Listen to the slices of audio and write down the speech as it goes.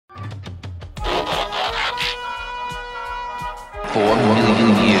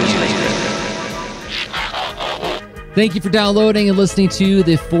4,000,000 years later. Thank you for downloading and listening to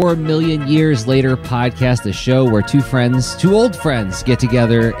the 4 Million Years Later podcast, the show where two old friends get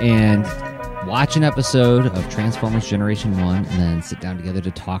together and watch an episode of Transformers Generation 1 and then sit down together to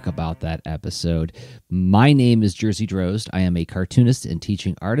talk about that episode. My name is Jersey Drozd. I am a cartoonist and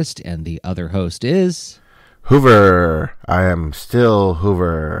teaching artist, and the other host is... Hoover. I am still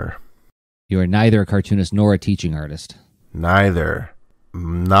Hoover. You are neither a cartoonist nor a teaching artist. Neither.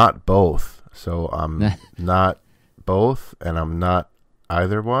 Not both. So I'm not both, and I'm not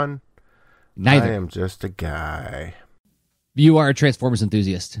either one. Neither. I am just a guy. You are a Transformers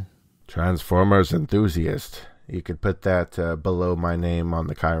enthusiast. Transformers enthusiast. You could put that below my name on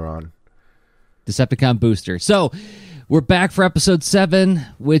the Chiron. Decepticon booster. So we're back for episode 7,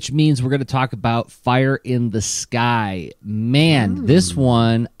 which means we're going to talk about Fire in the Sky. Man, this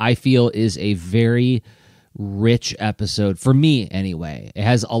one I feel is a very rich episode for me anyway. It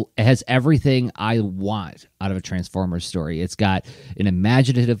has everything I want out of a Transformers story. It's got an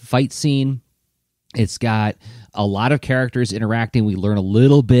imaginative fight scene. It's got a lot of characters interacting. We learn a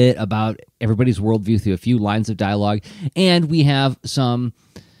little bit about everybody's worldview through a few lines of dialogue, and we have some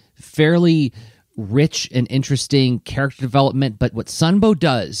fairly rich and interesting character development. But what Sunbow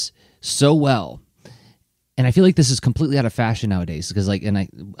does so well, and I feel like this is completely out of fashion nowadays, because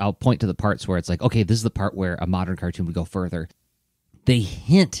I'll point to the parts where it's like, okay, this is the part where a modern cartoon would go further. They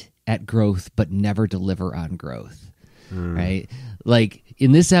hint at growth, but never deliver on growth, right? Like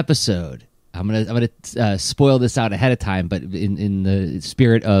in this episode, I'm gonna spoil this out ahead of time, but in the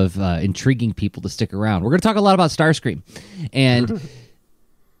spirit of intriguing people to stick around, we're gonna talk a lot about Starscream, and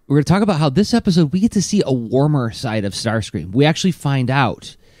we're gonna talk about how this episode we get to see a warmer side of Starscream. We actually find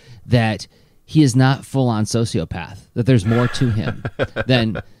out that he is not full-on sociopath, that there's more to him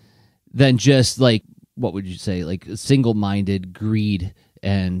than just, like, what would you say, like single-minded greed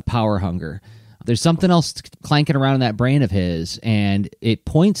and power hunger. There's something else clanking around in that brain of his, and it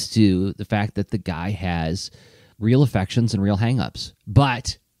points to the fact that the guy has real affections and real hang-ups.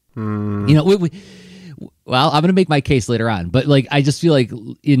 But, you know, well, I'm going to make my case later on, but like I just feel like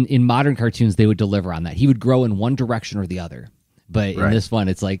in modern cartoons, they would deliver on that. He would grow in one direction or the other. But in this one,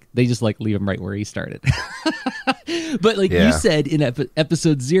 it's like they just like leave him right where he started. But like you said in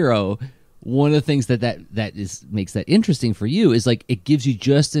episode 0, one of the things that makes that interesting for you is like it gives you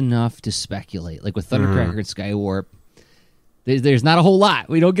just enough to speculate. Like with Thundercracker and Skywarp, there's not a whole lot.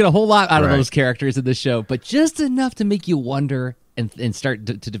 We don't get a whole lot out of those characters in the show, but just enough to make you wonder and start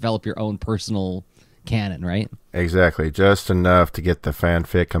to develop your own personal canon, right? Exactly. Just enough to get the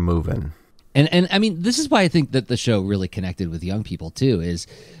fanfic moving. And I mean, this is why I think that the show really connected with young people too, is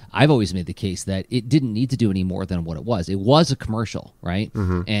I've always made the case that it didn't need to do any more than what it was. It was a commercial, right?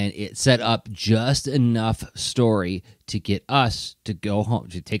 And it set up just enough story to get us to go home,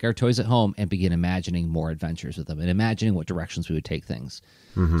 to take our toys at home and begin imagining more adventures with them and imagining what directions we would take things.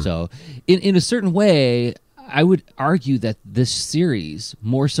 So in a certain way, I would argue that this series,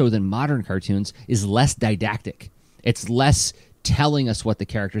 more so than modern cartoons, is less didactic. It's less telling us what the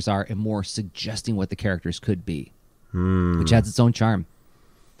characters are and more suggesting what the characters could be, which adds its own charm.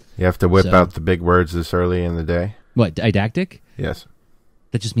 You have to whip out the big words this early in the day? What, didactic? Yes.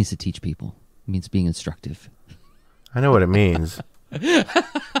 That just means to teach people. It means being instructive. I know what it means.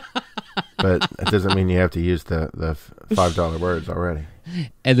 But it doesn't mean you have to use the $5 words already.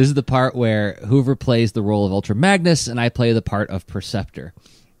 And this is the part where Hoover plays the role of Ultra Magnus and I play the part of Perceptor.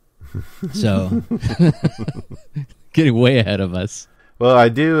 So, getting way ahead of us. Well, I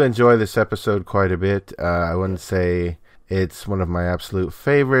do enjoy this episode quite a bit. I wouldn't say it's one of my absolute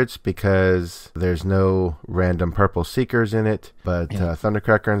favorites because there's no random purple seekers in it, but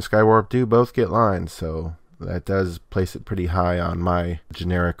Thundercracker and Skywarp do both get lines, so that does place it pretty high on my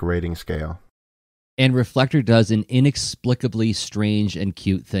generic rating scale. And Reflector does an inexplicably strange and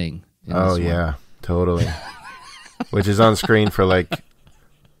cute thing. Oh, yeah, totally. Which is on screen for like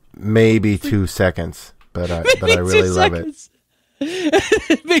maybe 2 seconds, but I really love it.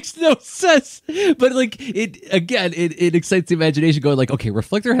 It makes no sense, but like it excites the imagination. Going like, okay,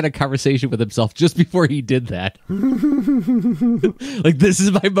 Reflector had a conversation with himself just before he did that. Like, this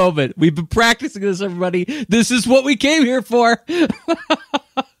is my moment. We've been practicing this, everybody. This is what we came here for.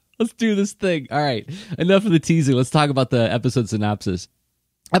 Let's do this thing. All right, enough of the teasing. Let's talk about the episode synopsis.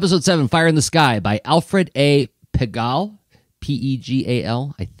 Episode 7, Fire in the Sky by Alfred A. Pegal,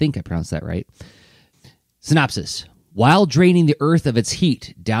 P-E-G-A-L. I think I pronounced that right. Synopsis. While draining the Earth of its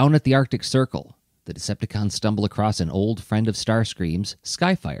heat down at the Arctic Circle, the Decepticons stumble across an old friend of Starscream's,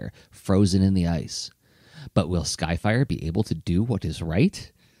 Skyfire, frozen in the ice. But will Skyfire be able to do what is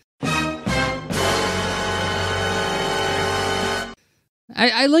right?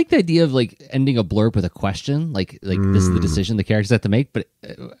 I like the idea of like ending a blurb with a question, like this is the decision the characters have to make. But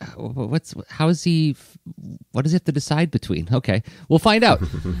what does he have to decide between? Okay, we'll find out.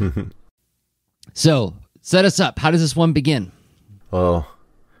 So set us up. How does this one begin? Well,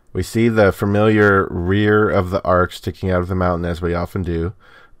 we see the familiar rear of the Ark sticking out of the mountain, as we often do.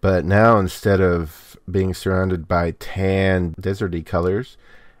 But now, instead of being surrounded by tan, deserty colors,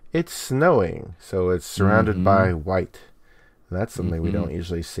 it's snowing. So it's surrounded by white. That's something we don't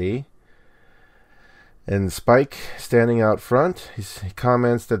usually see. And Spike, standing out front, he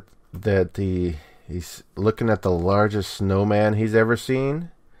comments that he's looking at the largest snowman he's ever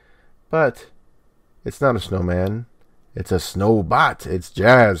seen. But it's not a snowman. It's a snowbot. It's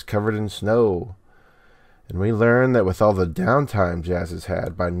Jazz covered in snow. And we learn that with all the downtime Jazz has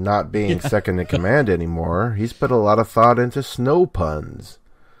had by not being second in command anymore, he's put a lot of thought into snow puns.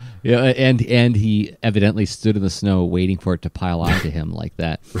 Yeah, and he evidently stood in the snow waiting for it to pile onto him like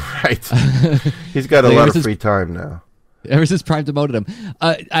that. Right. He's got a lot of free time now. Ever since Prime demoted him.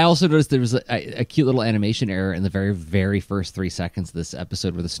 I also noticed there was a cute little animation error in the very, very first 3 seconds of this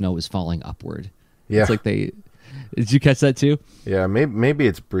episode where the snow was falling upward. Yeah. It's like did you catch that too? Yeah, maybe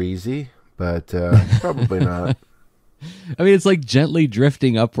it's breezy, but probably not. I mean, it's like gently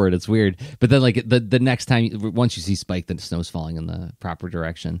drifting upward. It's weird. But then like the next time, once you see Spike, the snow's falling in the proper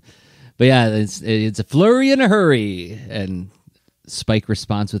direction. But yeah, it's a flurry and a hurry. And Spike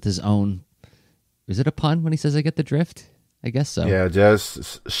responds with his own. Is it a pun when he says, I get the drift? I guess so. Yeah,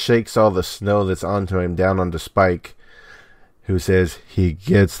 Jazz shakes all the snow that's onto him down onto Spike, who says he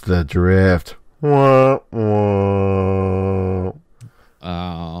gets the drift. Wah, wah.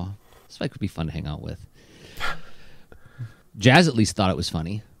 Oh, Spike would be fun to hang out with. Jazz at least thought it was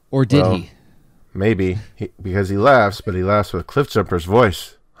funny. Or did he? Maybe. Because he laughs, but he laughs with Cliffjumper's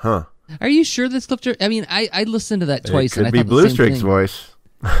voice. Huh. Are you sure that's Cliffjumper? I mean, I listened to that twice. It could be Blue Streak's voice.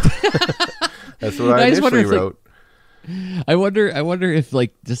 That's what I initially wrote. I wonder if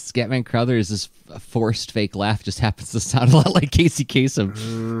like just Scatman Crothers' this forced fake laugh just happens to sound a lot like Casey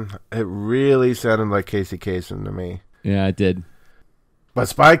Kasem. It really sounded like Casey Kasem to me. Yeah, it did. But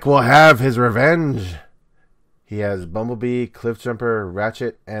Spike will have his revenge. He has Bumblebee, Cliffjumper,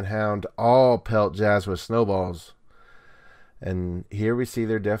 Ratchet, and Hound all pelt Jazz with snowballs. And here we see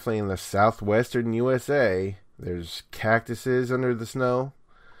they're definitely in the southwestern USA. There's cactuses under the snow,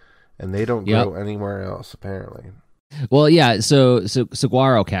 and they don't grow anywhere else, apparently. Well, yeah, so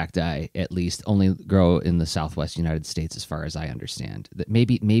saguaro cacti, at least, only grow in the southwest United States, as far as I understand. That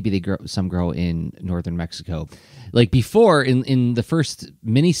maybe some grow in northern Mexico. Like before, in the first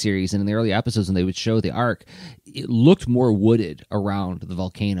miniseries and in the early episodes when they would show the Ark, it looked more wooded around the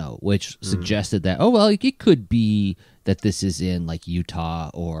volcano, which suggested that, it could be that this is in like Utah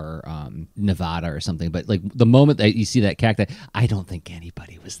or Nevada or something. But like the moment that you see that cacti, I don't think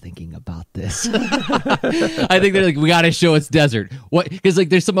anybody was thinking about this. I think they're like, we got to show it's desert. What? Because like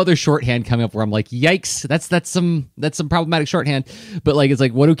there's some other shorthand coming up where I'm like, yikes, that's some problematic shorthand. But like it's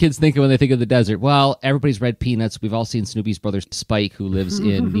like, what do kids think when they think of the desert? Well, everybody's read Peanuts. We've all seen Snoopy's brother Spike, who lives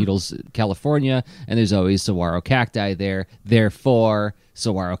in Needles, California, and there's always saguaro cacti there. Therefore,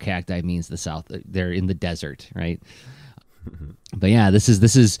 saguaro cacti means the south. They're in the desert, right? But yeah, this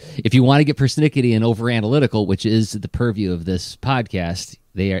is if you want to get persnickety and over analytical, which is the purview of this podcast,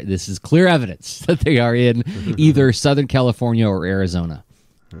 this is clear evidence that they are in either Southern California or Arizona.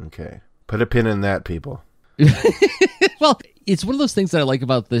 Okay. Put a pin in that, people. Well, it's one of those things that I like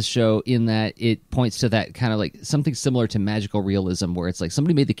about this show in that it points to that kind of like something similar to magical realism, where it's like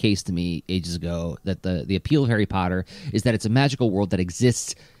somebody made the case to me ages ago that the appeal of Harry Potter is that it's a magical world that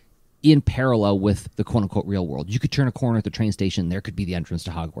exists in parallel with the quote-unquote real world. You could turn a corner at the train station, there could be the entrance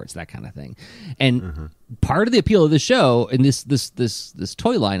to Hogwarts, that kind of thing. And part of the appeal of the show, and this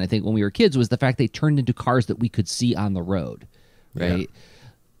toy line, I think, when we were kids, was the fact they turned into cars that we could see on the road, right? Yeah.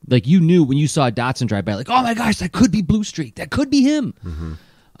 Like, you knew when you saw a Datsun drive by, like, oh my gosh, that could be Blue Streak. That could be him. Mm-hmm.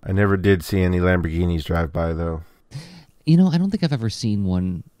 I never did see any Lamborghinis drive by, though. You know, I don't think I've ever seen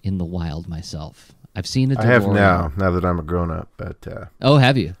one in the wild myself. I've seen a DeLorean. I have now that I'm a grown-up. But oh,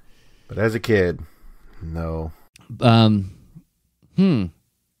 have you? But as a kid, no. I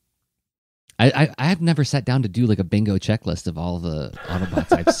have never sat down to do like a bingo checklist of all the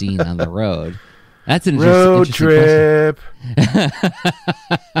Autobots I've seen on the road. That's an road trip.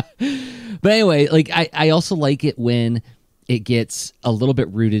 But anyway, like I also like it when it gets a little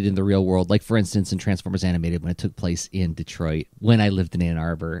bit rooted in the real world. Like, for instance, in Transformers Animated, when it took place in Detroit, when I lived in Ann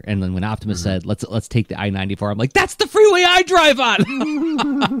Arbor, and then when Optimus said, let's take the I-94, I'm like, that's the freeway I drive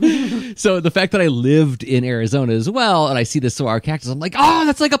on. So the fact that I lived in Arizona as well, and I see this saguaro cactus, I'm like, oh,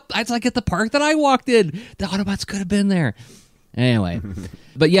 that's like at the park that I walked in. The Autobots could have been there. Anyway,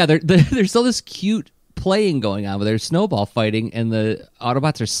 but yeah, there's still this cute playing going on where there's snowball fighting, and the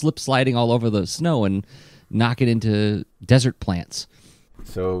Autobots are slip sliding all over the snow and knocking into desert plants.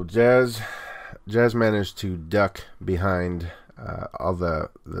 So Jazz managed to duck behind all the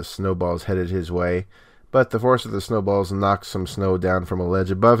snowballs headed his way, but the force of the snowballs knocks some snow down from a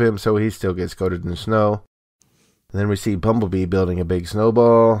ledge above him, so he still gets coated in snow. And then we see Bumblebee building a big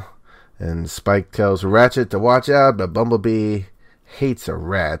snowball, and Spike tells Ratchet to watch out, but Bumblebee hates a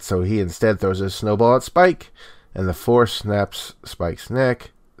rat, so he instead throws a snowball at Spike, and the force snaps Spike's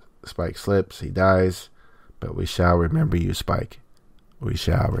neck. Spike slips, he dies, but we shall remember you, Spike. We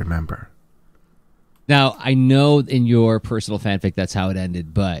shall remember. Now, I know in your personal fanfic that's how it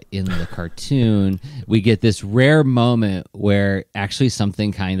ended, but in the cartoon, we get this rare moment where actually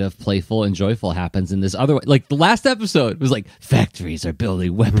something kind of playful and joyful happens in this other way. Like the last episode was like, factories are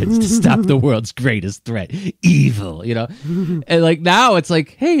building weapons to stop the world's greatest threat, evil, you know? And like now it's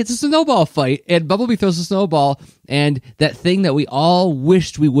like, hey, it's a snowball fight, and Bumblebee throws a snowball, and that thing that we all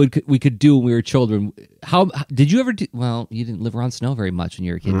wished we could do when we were children. How did you ever do? Well, you didn't live around snow very much when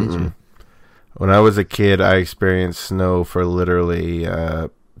you were a kid, did you? When I was a kid, I experienced snow for literally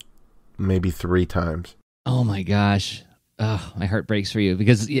maybe 3 times. Oh my gosh. Oh, my heart breaks for you,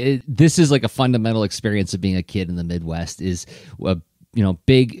 because this is like a fundamental experience of being a kid in the Midwest, is a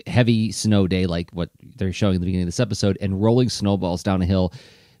big, heavy snow day like what they're showing at the beginning of this episode, and rolling snowballs down a hill,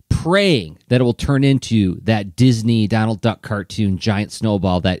 praying that it will turn into that Disney Donald Duck cartoon giant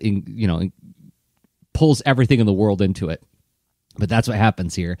snowball that pulls everything in the world into it. But that's what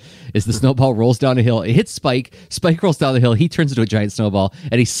happens here, is the snowball rolls down a hill. It hits Spike. Spike rolls down the hill. He turns into a giant snowball,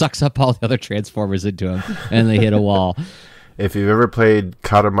 and he sucks up all the other Transformers into him, and they hit a wall. If you've ever played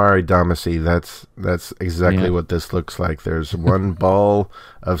Katamari Damacy, that's exactly what this looks like. There's one ball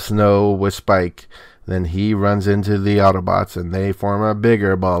of snow with Spike, then he runs into the Autobots, and they form a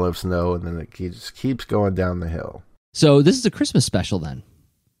bigger ball of snow, and then it just keeps going down the hill. So this is a Christmas special, then?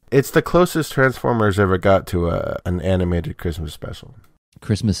 It's the closest Transformers ever got to an animated Christmas special.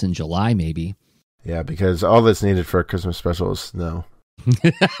 Christmas in July, maybe. Yeah, because all that's needed for a Christmas special is snow.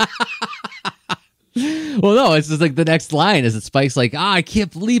 Well, no, it's just like the next line is that Spike's like, I can't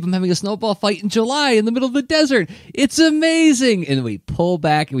believe I'm having a snowball fight in July in the middle of the desert. It's amazing. And we pull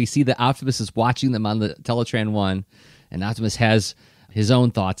back and we see that Optimus is watching them on the Teletran 1. And Optimus has his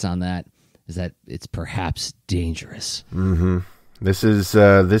own thoughts on that, is that it's perhaps dangerous. Mm-hmm. This is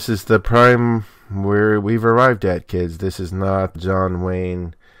the prime where we've arrived at, kids. This is not John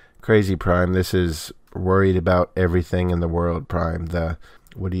Wayne Crazy Prime. This is worried about everything in the world Prime. The,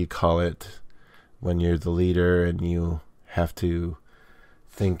 what do you call it, when you're the leader and you have to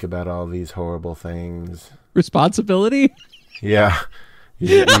think about all these horrible things? Responsibility? Yeah.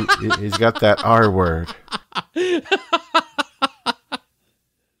 He's got that R word.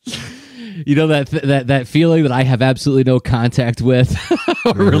 You know, that feeling that I have absolutely no contact with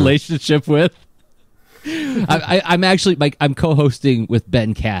or relationship with. I'm actually I'm co-hosting with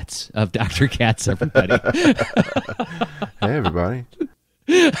Ben Katz of Dr. Katz, everybody. Hey, everybody.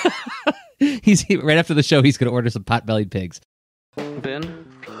 He's right after the show. He's going to order some pot-bellied pigs. Ben?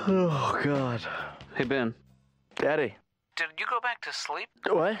 Oh, God. Hey, Ben. Daddy. Did you go back to sleep?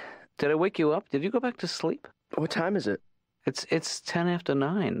 What? Did I wake you up? Did you go back to sleep? What time is it? It's 10 after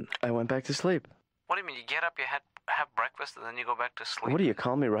 9. I went back to sleep. What do you mean? You get up, you have breakfast, and then you go back to sleep? What, do you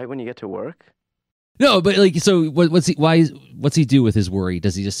call me right when you get to work? No, but like, so what's he do with his worry?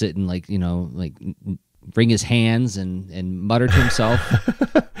 Does he just sit and wring his hands and mutter to himself?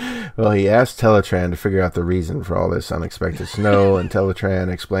 Well, he asked Teletran to figure out the reason for all this unexpected snow, and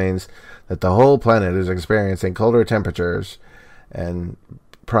Teletran explains that the whole planet is experiencing colder temperatures, and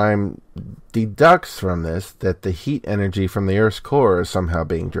Prime deducts from this that the heat energy from the Earth's core is somehow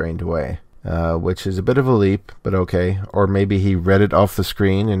being drained away, which is a bit of a leap, but okay. Or maybe he read it off the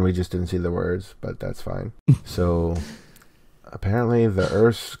screen and we just didn't see the words, but that's fine. So apparently the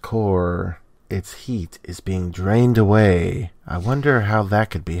Earth's core, its heat is being drained away. I wonder how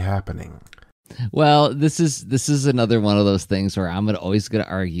that could be happening. Well, this is another one of those things where I'm always going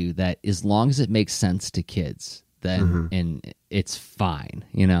to argue that as long as it makes sense to kids, then and it's fine.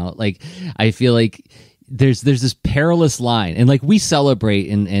 You know, like I feel like there's this perilous line, and like we celebrate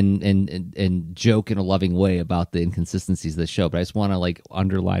and joke in a loving way about the inconsistencies of the show, but I just want to like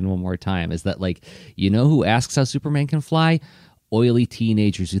underline one more time is that, like, you know who asks how Superman can fly? Oily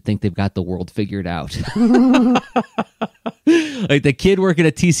teenagers who think they've got the world figured out. Like the kid working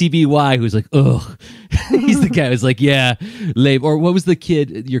at TCBY who's like, ugh. He's the guy who's like, yeah, lame. Or what was the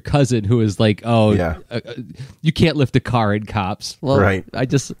kid, your cousin, who was like, oh, Yeah. You can't lift a car in cops. Well, Right. it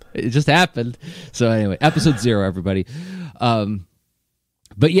just happened. So anyway, episode 0, everybody.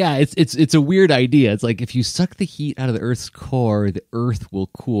 But yeah, it's a weird idea. It's like if you suck the heat out of the Earth's core, the Earth will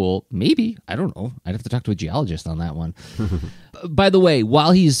cool. Maybe. I don't know. I'd have to talk to a geologist on that one. By the way,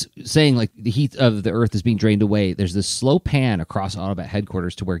 while he's saying like the heat of the Earth is being drained away, there's this slow pan across Autobot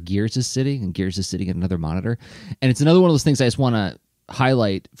headquarters to where Gears is sitting, and Gears is sitting at another monitor. And it's another one of those things I just want to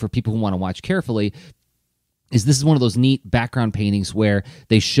highlight for people who want to watch carefully. This is one of those neat background paintings where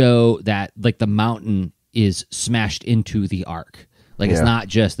they show that like the mountain is smashed into the arc. Like it's not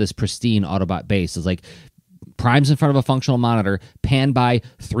just this pristine Autobot base. It's like Prime's in front of a functional monitor, panned by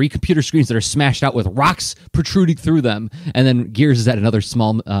 3 computer screens that are smashed out with rocks protruding through them, and then Gears is at another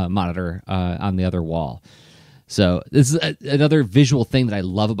small monitor on the other wall. So this is another visual thing that I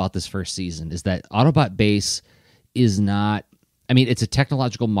love about this first season is that Autobot base is not, I mean, it's a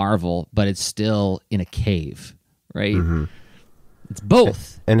technological marvel, but it's still in a cave, right? Mm-hmm. It's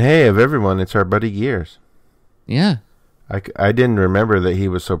both. And hey, of everyone, it's our buddy Gears. Yeah. I didn't remember that he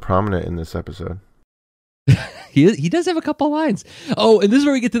was so prominent in this episode. He does have a couple lines. Oh, and this is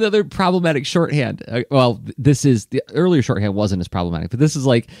where we get to the other problematic shorthand. This is the earlier shorthand wasn't as problematic, but this is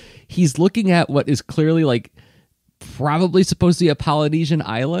like he's looking at what is clearly like probably supposed to be a Polynesian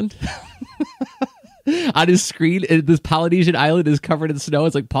island on his screen. And this Polynesian island is covered in snow.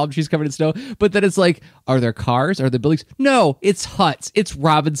 It's like palm trees covered in snow. But then it's like, are there cars? Are there buildings? No, it's huts. It's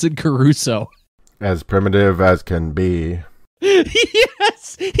Robinson Crusoe. As primitive as can be.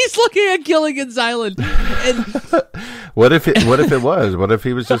 Yes, he's looking at Gilligan's Island. And What if it was? What if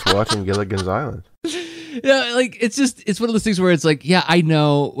he was just watching Gilligan's Island? yeah, like it's one of those things where it's like, yeah, I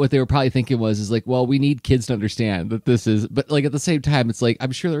know what they were probably thinking is like, well, we need kids to understand that this is, but like at the same time, it's like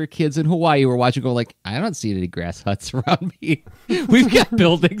I'm sure there are kids in Hawaii who are watching, going like, I don't see any grass huts around me. We've got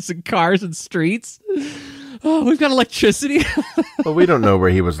buildings and cars and streets. Oh, we've got electricity. Well, we don't know where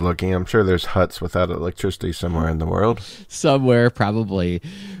he was looking. I'm sure there's huts without electricity somewhere in the world. Somewhere, probably.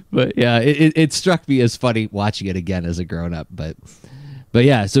 But yeah, it struck me as funny watching it again as a grown-up. But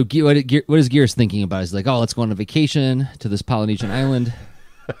yeah, so what is Gears thinking about? He's like, oh, let's go on a vacation to this Polynesian island.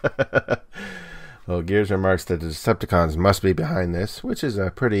 Well, Gears remarks that the Decepticons must be behind this, which is a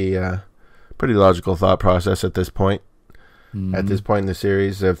pretty logical thought process at this point. At this point in the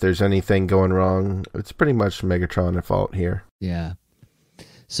series, if there's anything going wrong, it's pretty much Megatron at fault here. Yeah.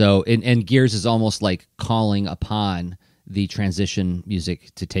 So, and Gears is almost like calling upon the transition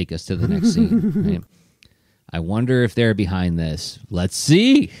music to take us to the next scene. Right? I wonder if they're behind this. Let's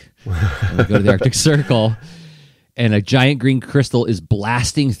see. And we go to the Arctic Circle, and a giant green crystal is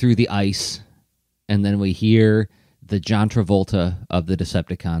blasting through the ice, and then we hear the John Travolta of the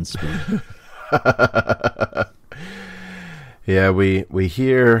Decepticons speak. Yeah, we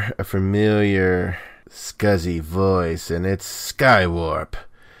hear a familiar scuzzy voice, and it's Skywarp.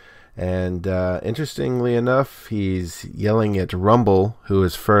 And interestingly enough, he's yelling at Rumble, who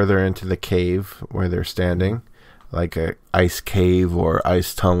is further into the cave where they're standing, like a ice cave or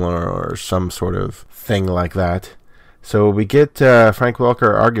ice tunnel or some sort of thing like that. So we get Frank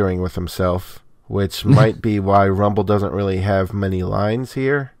Welker arguing with himself, which might be why Rumble doesn't really have many lines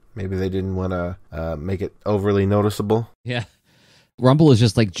here. Maybe they didn't want to make it overly noticeable. Yeah. Rumble is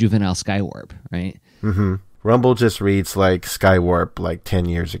just like juvenile Skywarp, right? Mm-hmm. Rumble just reads like Skywarp like 10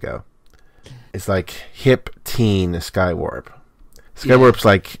 years ago. It's like hip teen Skywarp. Skywarp's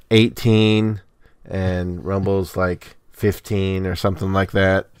like 18 and Rumble's like 15 or something like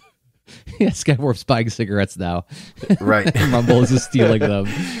that. Yeah, Skywarp's buying cigarettes now. Right. And Rumble is just stealing them.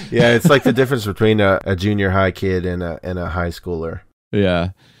 Yeah, it's like the difference between a junior high kid and a high schooler. Yeah.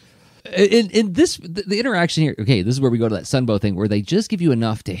 In this, the interaction here, okay, this is where we go to that Sunbow thing where they just give you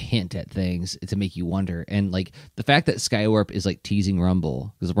enough to hint at things to make you wonder. And like the fact that Skywarp is like teasing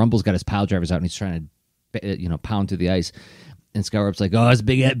Rumble, because Rumble's got his pile drivers out and he's trying to, pound through the ice. And Skywarp's like, oh, is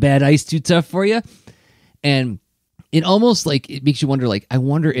big bad ice too tough for you? And it almost like, it makes you wonder, like, I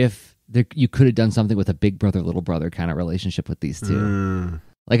wonder if you could have done something with a big brother, little brother kind of relationship with these two.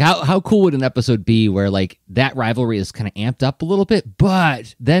 Like, how cool would an episode be where, like, that rivalry is kind of amped up a little bit,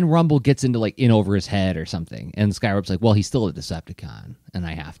 but then Rumble gets into, like, in over his head or something, and Skywarp's like, well, he's still a Decepticon, and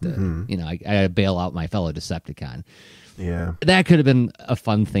I have to, I gotta bail out my fellow Decepticon. Yeah. That could have been a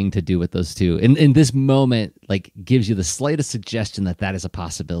fun thing to do with those two. And in this moment, like, gives you the slightest suggestion that is a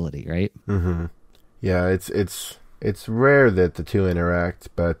possibility, right? Mm-hmm. Yeah, it's It's rare that the two interact,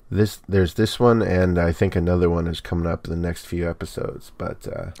 but there's this one, and I think another one is coming up in the next few episodes. But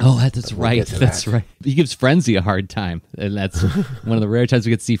that's we'll right. get to That's that. right. He gives Frenzy a hard time, and that's one of the rare times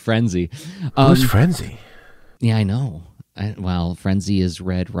we get to see Frenzy. Who's Frenzy? Yeah, I know. Frenzy is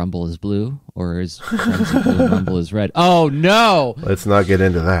red, Rumble is blue, or is Frenzy blue, Rumble is red? Oh, no! Let's not get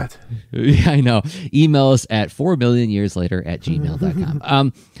into that. Yeah, I know. Email us at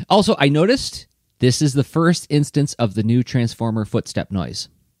 4millionyearslater@gmail.com. Also, I noticed this is the first instance of the new Transformer footstep noise.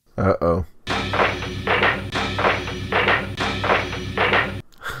 Uh-oh.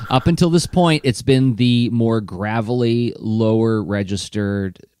 Up until this point, it's been the more gravelly, lower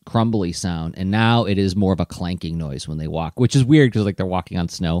registered, crumbly sound, and now it is more of a clanking noise when they walk, which is weird because like they're walking on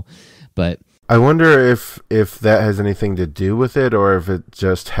snow. But I wonder if that has anything to do with it, or if it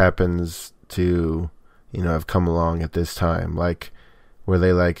just happens to, have come along at this time, like where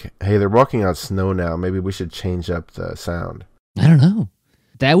they like, hey, they're walking on snow now. Maybe we should change up the sound. I don't know.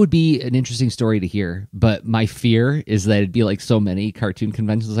 That would be an interesting story to hear, but my fear is that it'd be like so many cartoon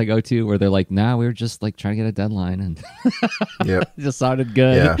conventions I go to where they're like, nah, we were just like trying to get a deadline and Yep. it just sounded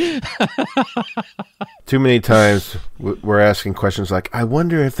good. Yeah. Too many times we're asking questions like, I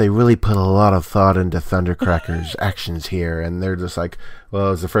wonder if they really put a lot of thought into Thundercracker's actions here. And they're just like, well,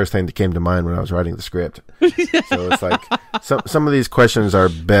 it was the first thing that came to mind when I was writing the script. So it's like, some of these questions are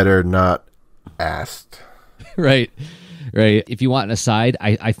better not asked. Right. Right. If you want an aside,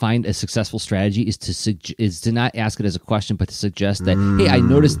 I find a successful strategy is to not ask it as a question, but to suggest that, hey, I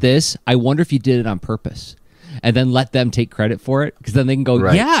noticed this. I wonder if you did it on purpose. And then let them take credit for it, because then they can go,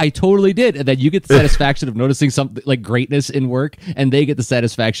 Right. yeah, I totally did. And then you get the satisfaction of noticing something like greatness in work, and they get the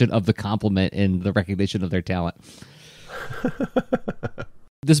satisfaction of the compliment and the recognition of their talent.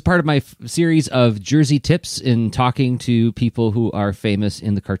 This is part of my series of Jersey tips in talking to people who are famous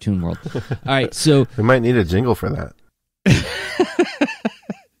in the cartoon world. All right, so We might need a jingle for that.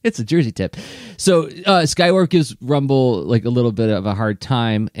 it's a Jersey tip. So Skywarp gives Rumble like a little bit of a hard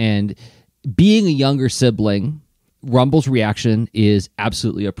time, and being a younger sibling, Rumble's reaction is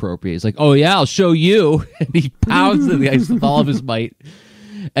absolutely appropriate. He's like, oh yeah, I'll show you. And he pounds the ice with all of his might.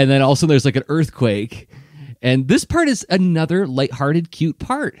 And then also there's like an earthquake. And this part is another lighthearted, cute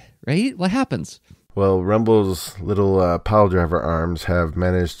part, right? What happens? Well, Rumble's little pile driver arms have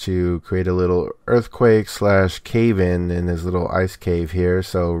managed to create a little earthquake / cave-in his little ice cave here.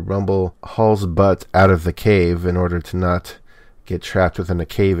 So Rumble hauls butt out of the cave in order to not get trapped within a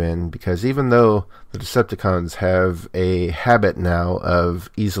cave-in, because even though the Decepticons have a habit now of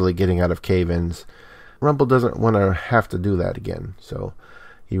easily getting out of cave-ins, Rumble doesn't want to have to do that again. So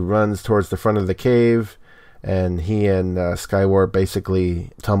he runs towards the front of the cave, and he and Skywarp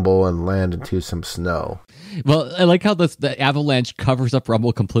basically tumble and land into some snow. Well, I like how the avalanche covers up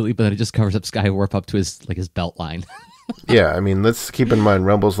Rumble completely, but then it just covers up Skywarp up to his belt line. Yeah, I mean, let's keep in mind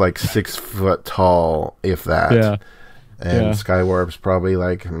Rumble's like 6 foot tall, if that. Yeah. And Yeah. Skywarp's probably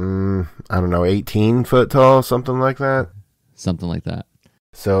like, I don't know, 18 foot tall, something like that. Something like that.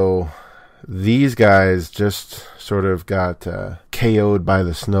 So these guys just sort of got KO'd by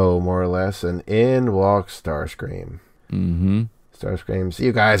the snow, more or less, and in walks Starscream. Mm-hmm. Starscream's,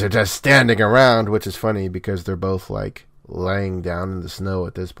 you guys are just standing around, which is funny because they're both like laying down in the snow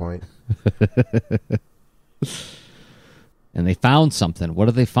at this point. And they found something. What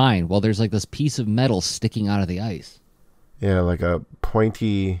do they find? Well, there's like this piece of metal sticking out of the ice. Yeah, like a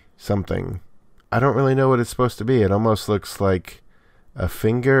pointy something. I don't really know what it's supposed to be. It almost looks like a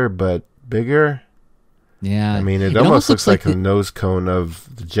finger, but bigger. Yeah. I mean, it almost looks like a nose cone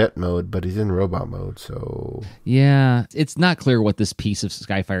of the jet mode, but he's in robot mode, so... Yeah, it's not clear what this piece of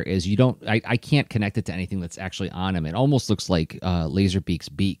Skyfire is. I can't connect it to anything that's actually on him. It almost looks like Laserbeak's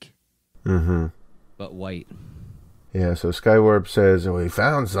beak. Mm-hmm. But white. Yeah, so Skywarp says, we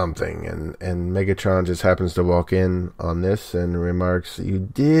found something, and Megatron just happens to walk in on this and remarks, you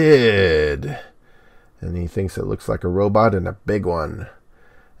did! And he thinks it looks like a robot and a big one.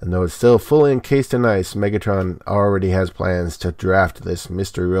 And though it's still fully encased in ice, Megatron already has plans to draft this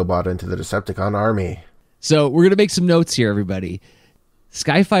mystery robot into the Decepticon army. So we're going to make some notes here, everybody.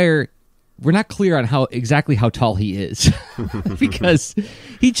 Skyfire, we're not clear on exactly how tall he is because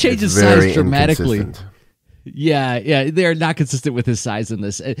he changes size dramatically. Inconsistent. Yeah, they're not consistent with his size in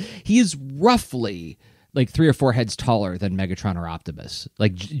this. He is roughly like 3 or 4 heads taller than Megatron or Optimus,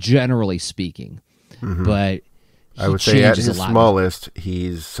 like generally speaking. Mm-hmm. But I would say at his smallest,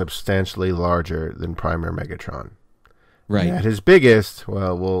 he's substantially larger than Primer Megatron. Right. And at his biggest,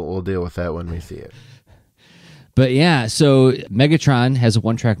 well, we'll deal with that when we see it. But yeah, so Megatron has a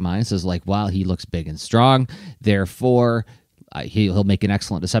one-track mind, says like, wow, he looks big and strong. Therefore, he'll make an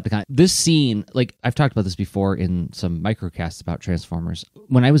excellent Decepticon. This scene, like I've talked about this before in some microcasts about Transformers.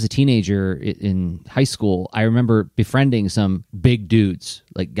 When I was a teenager in high school, I remember befriending some big dudes,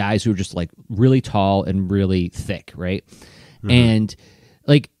 like guys who were just like really tall and really thick, right? Mm-hmm. And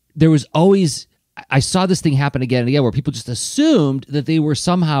like there was always, I saw this thing happen again and again where people just assumed that they were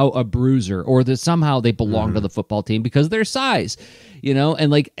somehow a bruiser or that somehow they belonged to the football team because of their size, you know?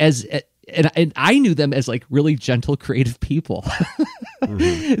 And like and I knew them as like really gentle, creative people.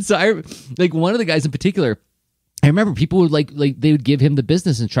 So I like one of the guys in particular, I remember people would like they would give him the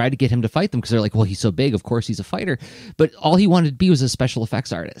business and try to get him to fight them because they're like, well, he's so big, of course he's a fighter. But all he wanted to be was a special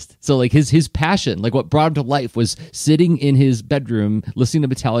effects artist. So like his passion, like what brought him to life was sitting in his bedroom, listening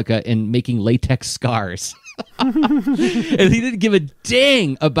to Metallica and making latex scars. And he didn't give a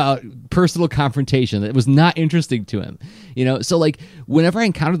dang about personal confrontation. It was not interesting to him, you know? So like whenever I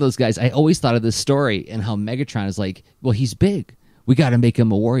encountered those guys, I always thought of this story and how Megatron is like, well, he's big. We got to make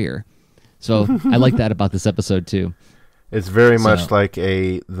him a warrior. So I like that about this episode too. It's very much like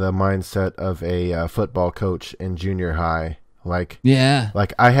the mindset of a football coach in junior high. Like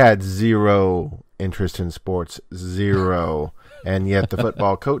I had zero interest in sports, zero, and yet the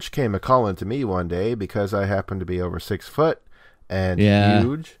football coach came a calling to me one day because I happened to be over 6 foot and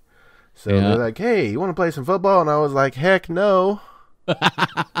huge. So they're like, "Hey, you want to play some football?" And I was like, "Heck no."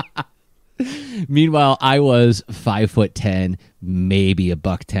 Meanwhile, I was 5'10", maybe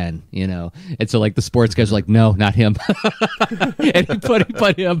 $110, you know, and so like the sports guys were like, no, not him, and he put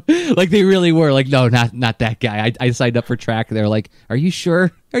him like they really were like, no, not that guy. I signed up for track. They're like, are you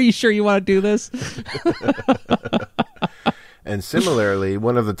sure? Are you sure you want to do this? And similarly,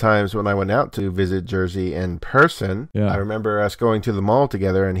 one of the times when I went out to visit Jersey in person, I remember us going to the mall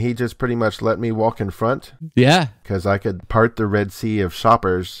together, and he just pretty much let me walk in front. Yeah. Because I could part the Red Sea of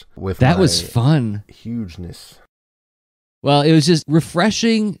shoppers with that my was fun. Hugeness. Well, it was just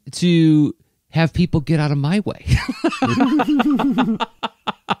refreshing to have people get out of my way.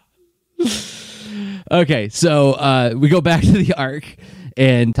 Okay, so we go back to the Ark.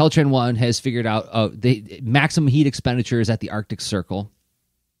 And Teletran 1 has figured out the maximum heat expenditure is at the Arctic Circle.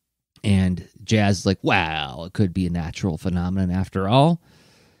 And Jazz is like, well, it could be a natural phenomenon after all.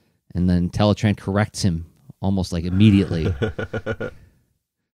 And then Teletran corrects him almost like immediately.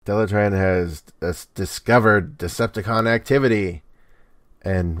 Teletran has discovered Decepticon activity.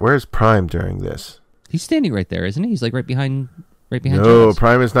 And where's Prime during this? He's standing right there, isn't he? He's like right behind No, Jazz.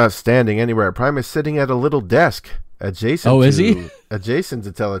 Prime is not standing anywhere. Prime is sitting at a little desk. Adjacent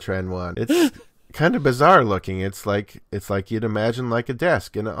to Teletran 1. It's kind of bizarre looking. It's like you'd imagine like a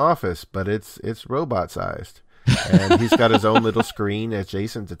desk in an office, but it's robot sized. And he's got his own little screen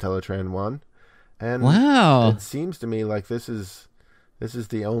adjacent to Teletran 1. And wow. It seems to me like this is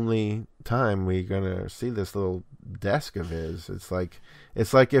the only time we're gonna see this little desk of his. It's like if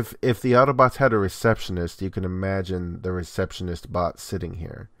the Autobots had a receptionist, you can imagine the receptionist bot sitting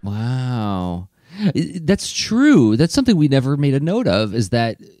here. Wow. That's true. That's something we never made a note of, is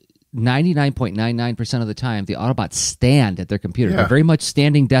that 99.99% of the time, the Autobots stand at their computer. They're very much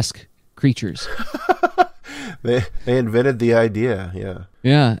standing desk creatures. They invented the idea, yeah.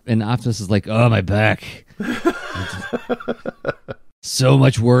 Yeah, and Optimus is like, oh, my back. So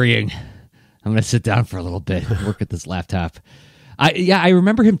much worrying. I'm going to sit down for a little bit and work at this laptop. I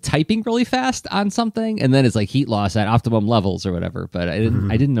remember him typing really fast on something, and then it's like heat loss at optimum levels or whatever, but I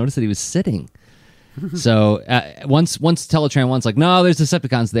didn't notice that he was sitting. So once Teletran 1's like, no, there's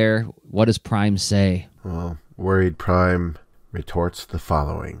Decepticons there. What does Prime say? Well, worried Prime retorts the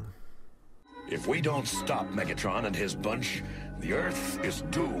following. If we don't stop Megatron and his bunch, the Earth is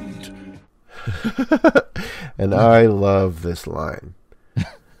doomed. And I love this line.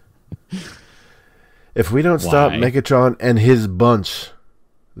 If we don't stop Megatron and his bunch,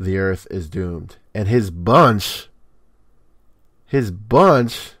 the Earth is doomed. And his bunch,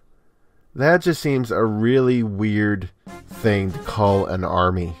 that just seems a really weird thing to call an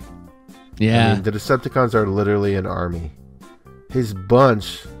army. Yeah. I mean, the Decepticons are literally an army. His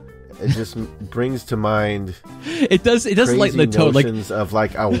bunch, it just brings to mind. It does lighten the tone, notions of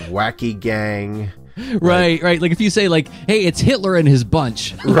like a wacky gang. Right. Like if you say like, hey, it's Hitler and his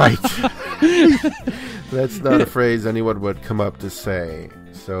bunch. Right. That's not a phrase anyone would come up to say.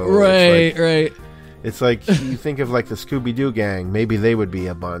 So right. It's like you think of like the Scooby-Doo gang. Maybe they would be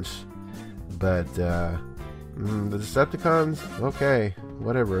a bunch. But the Decepticons, okay,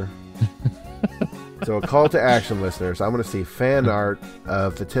 whatever. So a call to action, listeners. I want to see fan art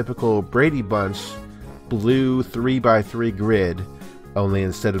of the typical Brady Bunch blue 3x3 grid, only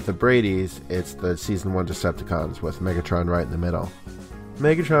instead of the Bradys, it's the Season 1 Decepticons with Megatron right in the middle.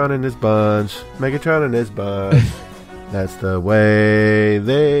 Megatron and his bunch. That's the way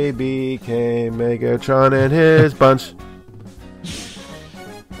they became Megatron and his bunch.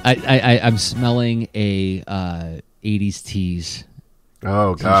 I'm smelling a 80s tease.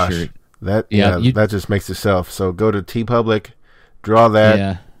 Oh gosh, T-shirt. that Yeah, that just makes itself. So go to TeePublic, draw that,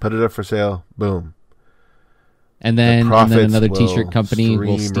 Yeah. put it up for sale. Boom. And then Profits another will T-shirt company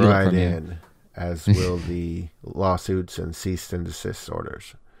will stream steal right it from you. in, as will the lawsuits and cease and desist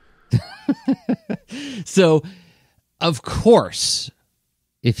orders. So, of course,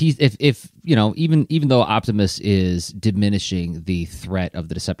 if you know, even though Optimus is diminishing the threat of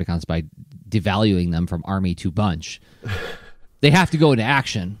the Decepticons by devaluing them from army to bunch, they have to go into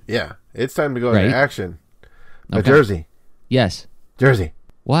action. Yeah, it's time to go Right. into action. Now, Okay. Jersey, Yes.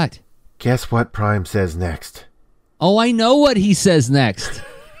 What? guess what Prime says next? Oh, I know what he says next.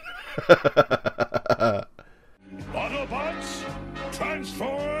 Autobots,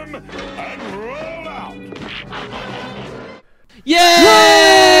 transform and roll out. Yay!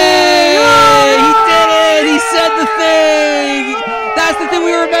 He did it! He said the thing! That's the thing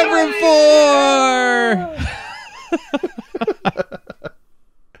we remember him for!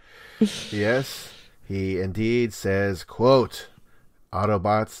 Yes, he indeed says, quote,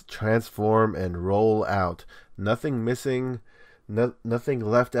 Autobots transform and roll out. Nothing missing, nothing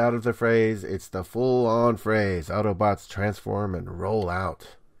left out of the phrase. It's the full-on phrase. Autobots transform and roll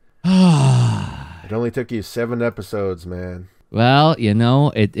out. It only took you 7 episodes, man. Well, you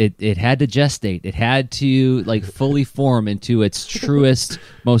know, it had to gestate. It had to like fully form into its truest,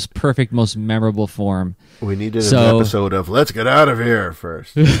 most perfect, most memorable form. We needed an episode of Let's Get Out of Here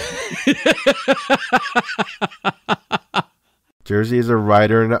first. Jersey is a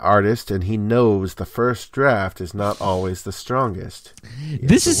writer and an artist, and he knows the first draft is not always the strongest.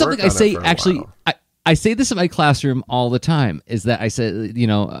 This is something I say, actually, I say this in my classroom all the time, is that I say, you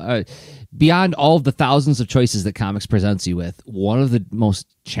know, beyond all of the thousands of choices that comics presents you with, one of the most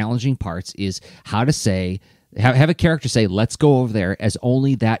challenging parts is how to say, have a character say, let's go over there, as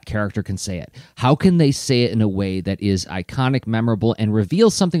only that character can say it. How can they say it in a way that is iconic, memorable, and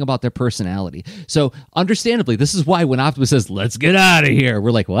reveals something about their personality? So, understandably, this is why when Optimus says, let's get out of here,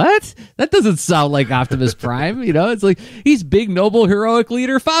 we're like, what? That doesn't sound like Optimus Prime. You know, it's like, he's big, noble, heroic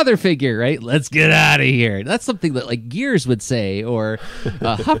leader, father figure, right? Let's get out of here. That's something that, like, Gears would say, or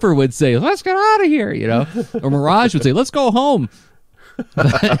Hupper would say, let's get out of here, you know? Or Mirage would say, let's go home.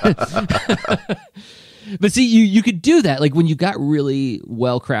 But see, you could do that. Like when you got really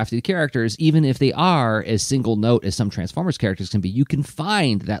well-crafted characters, even if they are as single note as some Transformers characters can be, you can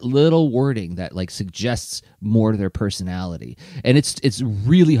find that little wording that like suggests more to their personality. And it's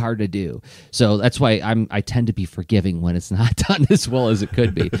really hard to do. So that's why I tend to be forgiving when it's not done as well as it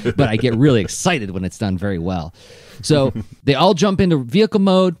could be. But I get really excited when it's done very well. So they all jump into vehicle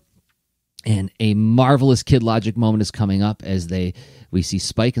mode, and a marvelous Kid Logic moment is coming up as we see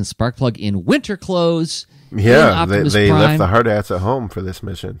Spike and Sparkplug in winter clothes. Yeah, they Prime. left the hard hats at home for this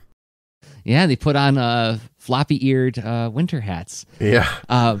mission. Yeah, they put on floppy-eared winter hats. Yeah.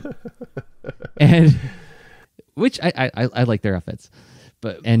 And which I like their outfits.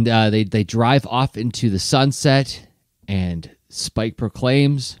 And they drive off into the sunset, and Spike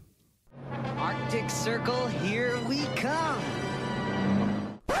proclaims, Arctic Circle, here we come.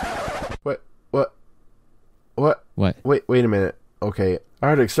 What? Wait a minute. Okay,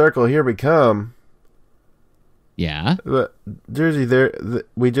 Arctic Circle, here we come. yeah. But Jersey,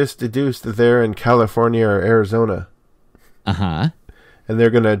 we just deduced that they're in California or Arizona, Uh-huh. and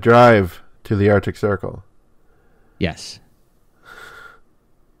they're going to drive to the Arctic Circle. Yes.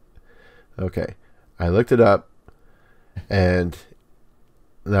 Okay, I looked it up, and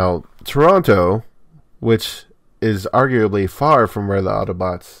now Toronto, which is arguably far from where the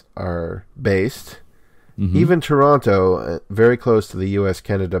Autobots are based, even Toronto, very close to the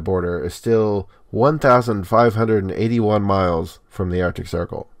U.S.-Canada border, is still 1,581 miles from the Arctic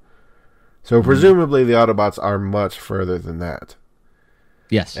Circle. So presumably the Autobots are much further than that.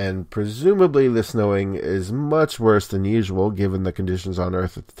 Yes. And presumably the snowing is much worse than usual given the conditions on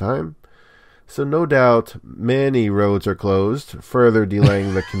Earth at the time. So no doubt many roads are closed, further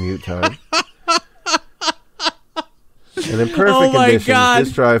delaying the commute time. And in perfect conditions,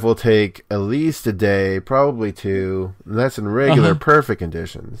 this drive will take at least a day, probably 2, and that's in regular perfect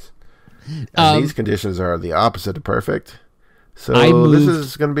conditions. And these conditions are the opposite of perfect. So this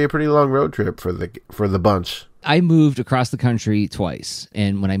is going to be a pretty long road trip for the bunch. I moved across the country twice,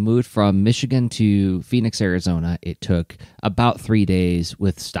 and when I moved from Michigan to Phoenix, Arizona, it took about 3 days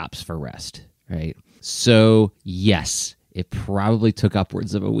with stops for rest, right? So, yes, it probably took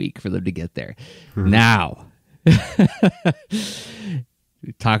upwards of a week for them to get there. Now,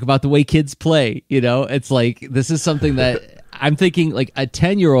 Talk about the way kids play. You know, it's like this is something that I'm thinking like a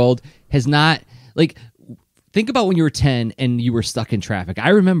 10-year-old has not like. Think about when you were 10 and you were stuck in traffic. I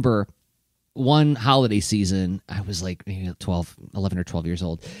remember one holiday season, I was like maybe 11 or 12 years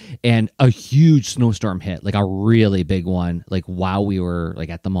old, and a huge snowstorm hit, like a really big one, like while we were like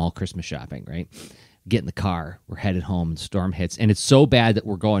at the mall Christmas shopping, right? Get in the car, we're headed home, and storm hits, and it's so bad that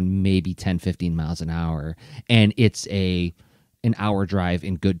we're going maybe 10, 15 miles an hour, and it's an hour drive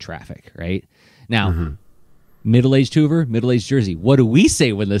in good traffic, right? Now, middle-aged Hoover, middle-aged Jersey, what do we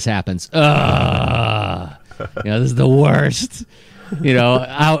say when this happens? This is the worst.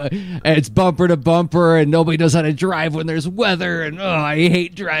 It's bumper to bumper, and nobody knows how to drive when there's weather, and I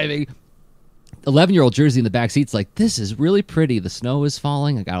hate driving. 11-year-old Jersey in the back seat's like, this is really pretty. The snow is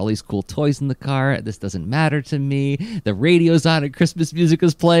falling. I got all these cool toys in the car. This doesn't matter to me. The radio's on and Christmas music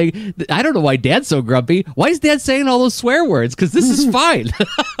is playing. I don't know why Dad's so grumpy. Why is Dad saying all those swear words? Because this is fine.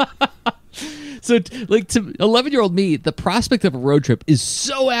 So, like, to 11-year-old me, the prospect of a road trip is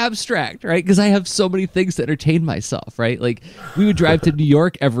so abstract, right? Because I have so many things to entertain myself, right? Like, we would drive to New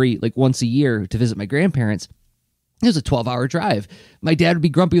York once a year to visit my grandparents. It was a 12-hour drive. My dad would be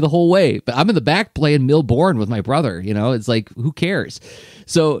grumpy the whole way, but I'm in the back playing Milborn with my brother. It's like, who cares?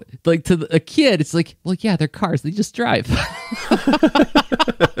 So, like, to a kid, it's like, well, yeah, they're cars. They just drive.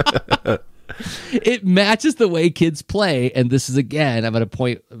 It matches the way kids play, and this is, again, I'm going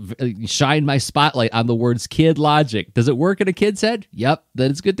to shine my spotlight on the words kid logic. Does it work in a kid's head? Yep,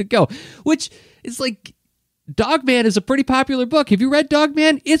 then it's good to go. Which is like, Dogman is a pretty popular book. Have you read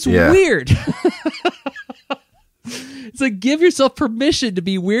Dogman? It's weird. It's like, give yourself permission to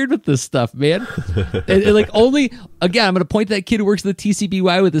be weird with this stuff, man. and like, only, again, I'm going to point to that kid who works at the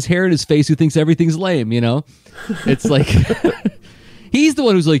TCBY with his hair in his face who thinks everything's lame, It's like... He's the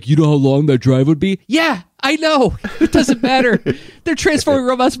one who's like, you know how long that drive would be? Yeah, I know. It doesn't matter. They're transforming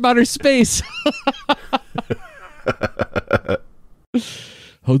robots from outer space.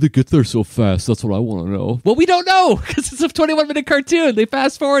 How'd they get there so fast? That's what I want to know. Well, we don't know because it's a 21-minute cartoon. They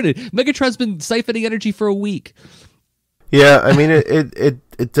fast forwarded. Megatron's been siphoning energy for a week. Yeah, I mean,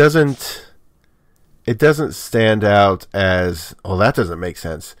 it doesn't stand out as, oh, that doesn't make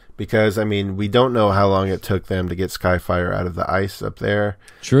sense. Because, I mean, we don't know how long it took them to get Skyfire out of the ice up there.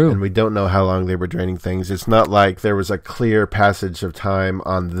 True. And we don't know how long they were draining things. It's not like there was a clear passage of time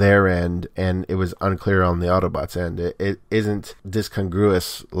on their end and it was unclear on the Autobots' end. It isn't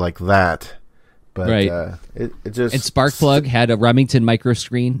discongruous like that. But right. It just... And Sparkplug had a Remington micro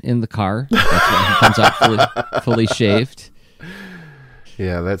screen in the car. That's when he comes out fully shaved.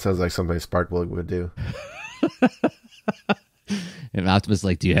 Yeah, that sounds like something Sparkplug would do. And Optimus is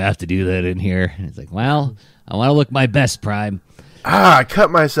like, do you have to do that in here? And he's like, well, I want to look my best, Prime. I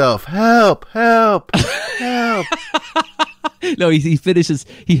cut myself. Help, help, help. No, he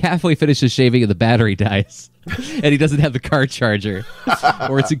halfway finishes shaving and the battery dies. And he doesn't have the car charger.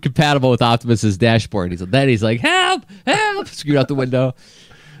 Or it's incompatible with Optimus's dashboard. He's like, help, help. Screwed out the window.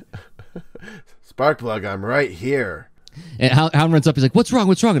 Sparkplug, I'm right here. And Hound runs up. He's like, what's wrong?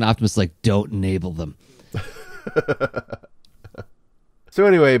 What's wrong? And Optimus is like, don't enable them. So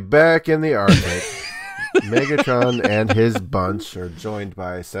anyway, back in the Arctic, Megatron and his bunch are joined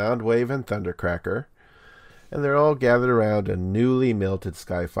by Soundwave and Thundercracker, and they're all gathered around a newly melted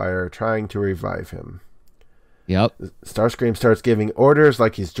Skyfire trying to revive him. Yep. Starscream starts giving orders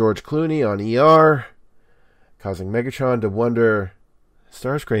like he's George Clooney on ER, causing Megatron to wonder,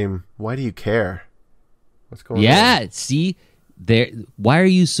 Starscream, why do you care? What's going on? Yeah, see, why are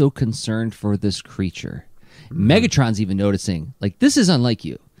you so concerned for this creature? Megatron's even noticing, like, this is unlike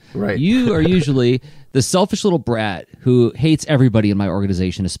you. Right. You are usually the selfish little brat who hates everybody in my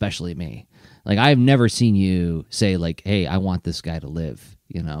organization, especially me. Like, I have never seen you say, like, hey, I want this guy to live,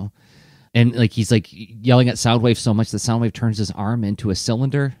 And, like, he's, like, yelling at Soundwave so much that Soundwave turns his arm into a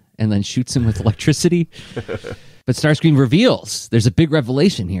cylinder and then shoots him with electricity. But Starscream reveals there's a big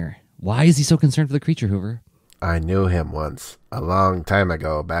revelation here. Why is he so concerned for the creature, Hoover? I knew him once, a long time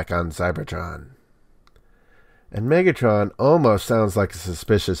ago, back on Cybertron. And Megatron almost sounds like a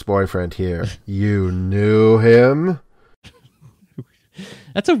suspicious boyfriend here. You knew him?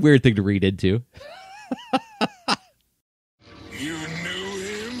 That's a weird thing to read into. You knew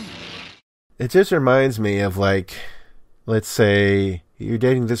him? It just reminds me of, like, let's say you're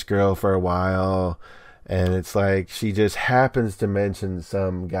dating this girl for a while, and it's like she just happens to mention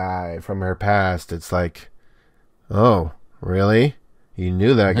some guy from her past. It's like, oh, really? You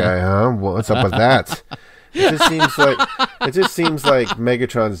knew that guy, huh? What's up with that? It just seems like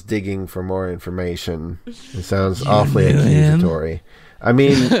Megatron's digging for more information. It sounds awfully accusatory. I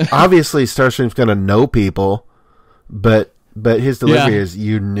mean, obviously Starscream's gonna know people, but But his delivery is,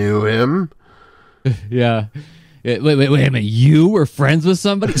 "You knew him." Yeah. Wait a minute. You were friends with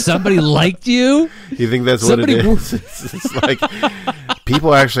somebody? Somebody liked you? You think that's Somebody what it is? It's like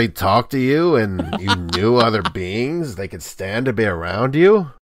people actually talk to you and you knew other beings. They could stand to be around you.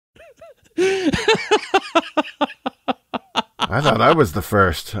 I thought I was the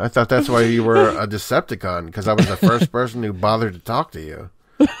first. I thought that's why you were a Decepticon, because I was the first person who bothered to talk to you.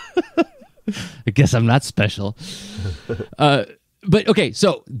 I guess I'm not special. But okay,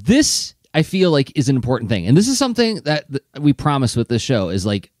 so this I feel like is an important thing. And this is something that we promise with this show is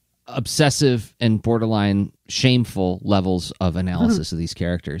like obsessive and borderline shameful levels of analysis of these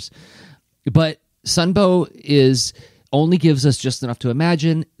characters. But Sunbow only gives us just enough to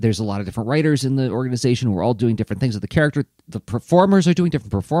imagine. There's a lot of different writers in the organization who are all doing different things with the character. The performers are doing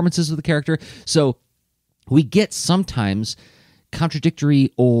different performances of the character. So we get sometimes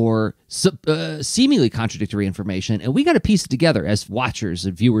contradictory or seemingly contradictory information, and we got to piece it together as watchers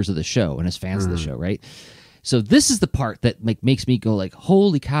and viewers of the show and as fans of the show, right? So this is the part that makes me go like,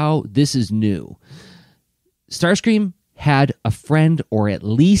 holy cow, this is new. Starscream had a friend or at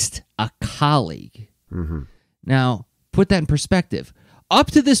least a colleague. Mm-hmm. Now, put that in perspective.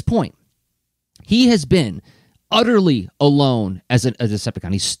 Up to this point, he has been utterly alone as a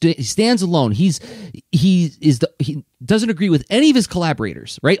Decepticon. He stands alone. He doesn't agree with any of his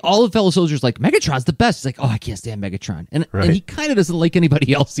collaborators, right? All of fellow soldiers like, Megatron's the best. He's like, oh, I can't stand Megatron. And he kind of doesn't like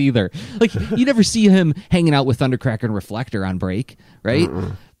anybody else either. Like, you never see him hanging out with Thundercracker and Reflector on break, right?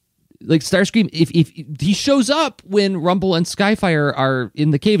 Like Starscream, if he shows up when Rumble and Skyfire are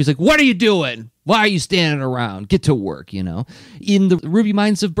in the cave, he's like, what are you doing? Why are you standing around? Get to work, you know? In the Ruby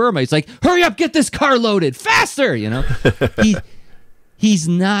Mines of Burma, he's like, hurry up, get this car loaded, faster, you know? He's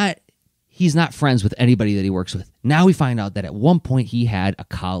not friends with anybody that he works with. Now we find out that at one point he had a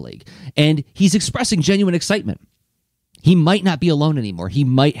colleague, and he's expressing genuine excitement. He might not be alone anymore. He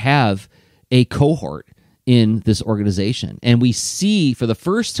might have a cohort in this organization. And we see for the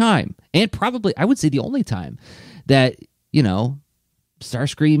first time, and probably, I would say the only time, that, you know,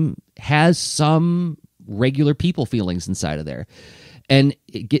 Starscream has some regular people feelings inside of there. And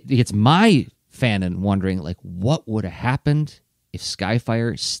it gets my fanon wondering, like, what would have happened if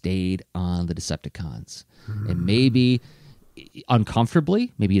Skyfire stayed on the Decepticons? And maybe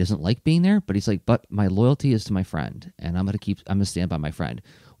uncomfortably, maybe he doesn't like being there, but he's like, but my loyalty is to my friend, and I'm going to stand by my friend.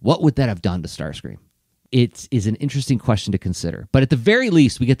 What would that have done to Starscream? It is an interesting question to consider. But at the very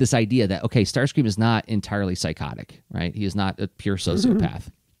least, we get this idea that, okay, Starscream is not entirely psychotic, right? He is not a pure sociopath.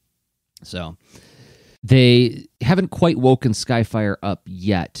 So they haven't quite woken Skyfire up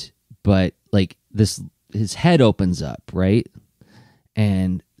yet, but like his head opens up, right?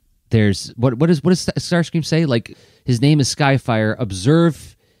 And there's what does Starscream say? Like, his name is Skyfire.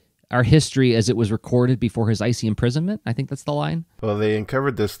 Observe our history as it was recorded before his icy imprisonment. I think that's the line. Well, they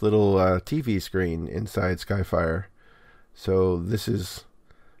uncovered this little TV screen inside Skyfire. So this is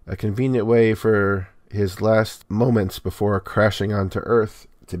a convenient way for his last moments before crashing onto Earth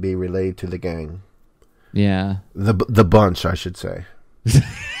to be relayed to the gang. Yeah. The bunch, I should say.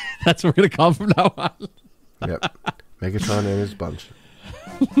 That's what we're going to call him from now on. Yep. Megatron and his bunch.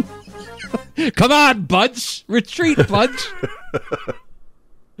 Come on, bunch. Retreat, bunch.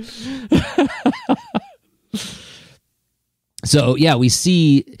 So yeah, we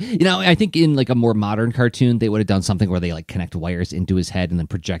see, you know, I think in like a more modern cartoon, they would have done something where they like connect wires into his head and then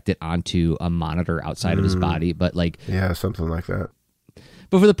project it onto a monitor outside of his body. But like, yeah, something like that.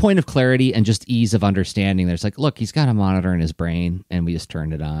 But for the point of clarity and just ease of understanding, there's like, look, he's got a monitor in his brain and we just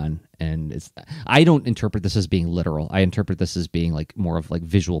turned it on. And I don't interpret this as being literal. I interpret this as being like more of like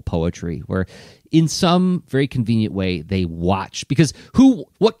visual poetry, where in some very convenient way they watch, because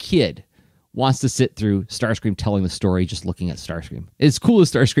what kid wants to sit through Starscream telling the story just looking at Starscream? As cool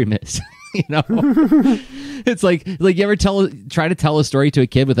as Starscream is, you know? It's like you ever try to tell a story to a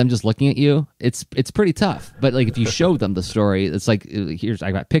kid with them just looking at you? It's pretty tough. But like if you show them the story, it's like,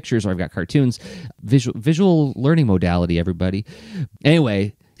 I've got pictures or I've got cartoons. Visual learning modality, everybody.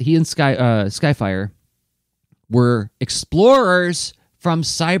 Anyway, he and Skyfire were explorers from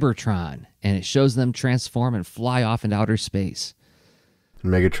Cybertron, and it shows them transform and fly off into outer space.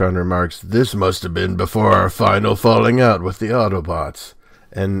 Megatron remarks, "This must have been before our final falling out with the Autobots."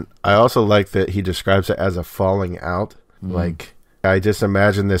 And I also like that he describes it as a falling out. Like, I just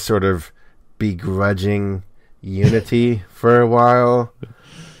imagine this sort of begrudging unity for a while.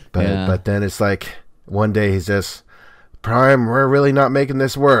 But then it's like, one day he's just, "Prime, we're really not making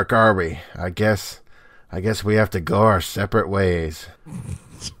this work, are we? I guess we have to go our separate ways."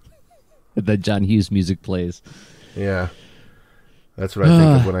 The John Hughes music plays. Yeah. That's what I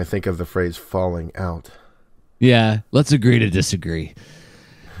think of when I think of the phrase falling out. Yeah, let's agree to disagree.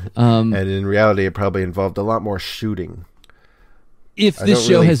 And in reality, it probably involved a lot more shooting. If I this don't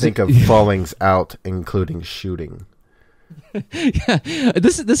show really has think of fallings out, including shooting. yeah,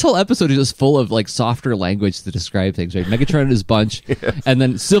 this whole episode is just full of like softer language to describe things, right? Megatron and his bunch, and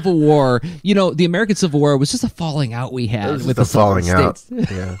then Civil War. You know, the American Civil War was just a falling out we had with the falling out.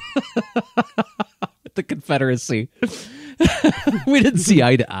 States. Yeah. The Confederacy. We didn't see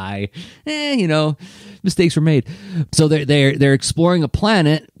eye to eye. You know, mistakes were made. So they're exploring a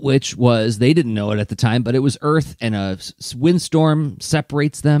planet, which was, they didn't know it at the time, but it was Earth, and a windstorm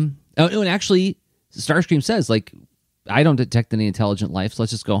separates them. Oh, and actually, Starscream says, like, I don't detect any intelligent life, so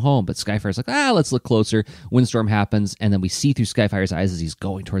let's just go home. But Skyfire's like, let's look closer. Windstorm happens, and then we see through Skyfire's eyes as he's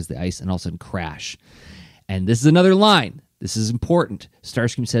going towards the ice, and all of a sudden crash. And this is another line. This is important.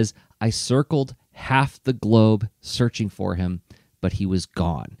 Starscream says, I circled half the globe searching for him, but he was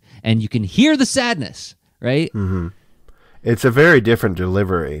gone. And you can hear the sadness, right? Mm-hmm. It's a very different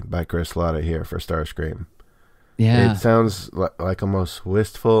delivery by Chris Latta here for Starscream. Yeah. It sounds like almost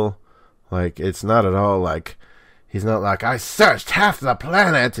wistful. Like, it's not at all like, he's not like, I searched half the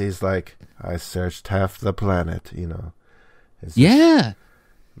planet. He's like, I searched half the planet, you know. It's yeah.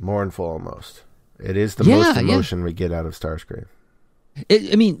 mournful almost. It is the most emotion we get out of Starscream.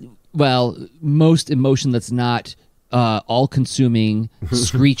 I mean, well, most emotion that's not all-consuming,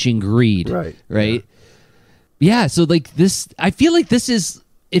 screeching greed. Right? Yeah, so like this, I feel like this is,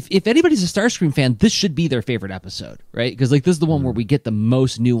 if anybody's a Starscream fan, this should be their favorite episode, right? Because like this is the one where we get the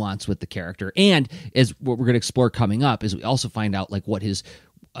most nuance with the character, and as what we're going to explore coming up is we also find out like what his,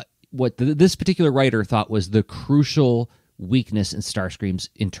 this particular writer thought was the crucial weakness in Starscream's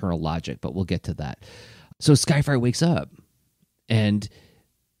internal logic, but we'll get to that. So Skyfire wakes up, and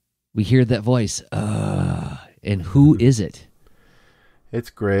we hear that voice, and who is it? It's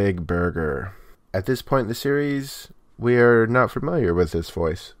Greg Berger. At this point in the series, we are not familiar with this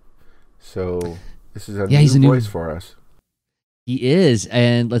voice. So this is a new voice for us. He is.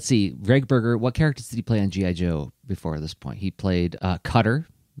 And let's see, Greg Berger, what characters did he play on G.I. Joe before this point? He played Cutter,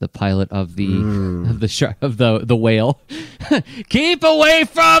 the pilot of the the whale. Keep away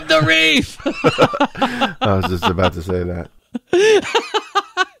from the reef. I was just about to say that.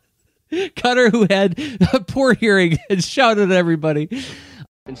 Cutter, who had poor hearing and shouted at everybody.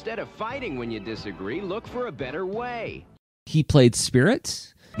 Instead of fighting when you disagree, look for a better way. He played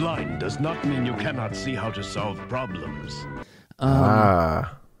Spirit. Blind does not mean you cannot see how to solve problems.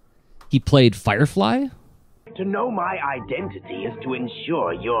 He played Firefly. To know my identity is to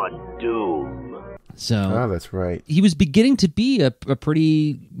ensure your doom. So that's right. He was beginning to be a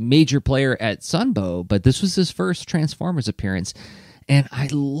pretty major player at Sunbow, but this was his first Transformers appearance. And I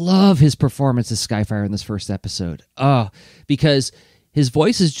love his performance as Skyfire in this first episode. Because his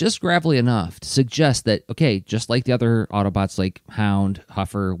voice is just gravelly enough to suggest that, okay, just like the other Autobots like Hound,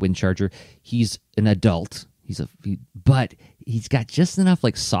 Huffer, Windcharger, he's an adult. But he's got just enough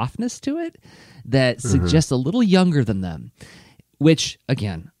like softness to it that suggests a little younger than them. Which,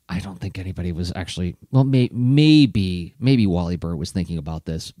 again, I don't think anybody was actually, well, maybe Wally Burr was thinking about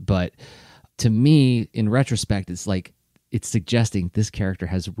this, but to me, in retrospect, it's like, it's suggesting this character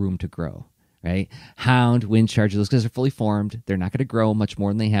has room to grow, right? Hound, Windcharger, those guys are fully formed. They're not going to grow much more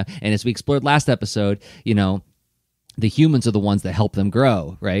than they have. And as we explored last episode, you know, the humans are the ones that help them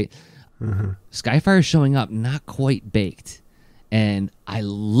grow, right? Skyfire is showing up not quite baked. And I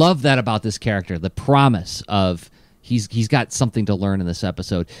love that about this character, the promise of he's got something to learn in this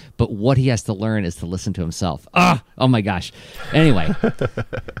episode, but what he has to learn is to listen to himself. Oh my gosh. Anyway.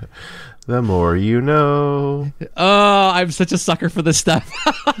 The more you know. Oh, I'm such a sucker for this stuff.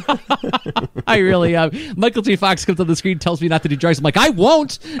 I really am. Michael J. Fox comes on the screen, tells me not to do drugs. I'm like, I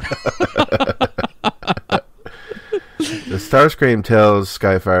won't. The Starscream tells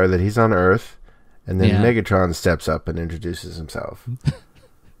Skyfire that he's on Earth, and then Megatron steps up and introduces himself.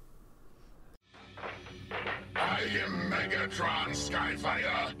 I am Megatron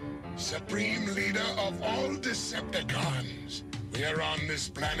Skyfire, supreme leader of all Decepticons. We are on this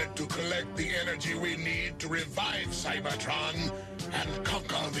planet to collect the energy we need to revive Cybertron and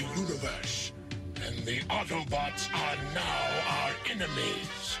conquer the universe. And the Autobots are now our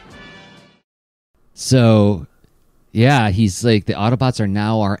enemies. So, yeah, he's like, the Autobots are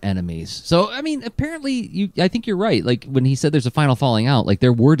now our enemies. So, I mean, apparently, I think you're right. Like, when he said there's a final falling out, like,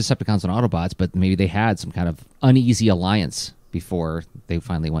 there were Decepticons and Autobots, but maybe they had some kind of uneasy alliance before they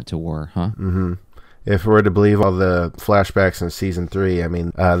finally went to war, huh? Mm-hmm. If we're to believe all the flashbacks in Season 3, I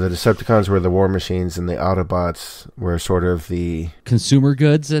mean, the Decepticons were the war machines and the Autobots were sort of the... consumer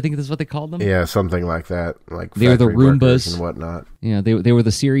goods, I think that's what they called them? Yeah, something like that. Like they were the Roombas and whatnot. Yeah, they were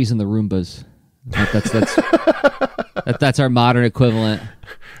the Ceres and the Roombas. That's our modern equivalent.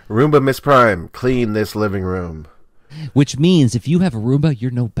 Roomba Miss Prime, clean this living room. Which means if you have a Roomba,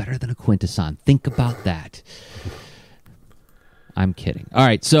 you're no better than a Quintesson. Think about that. I'm kidding. All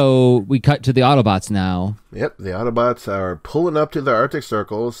right, so we cut to the Autobots now. Yep, the Autobots are pulling up to the Arctic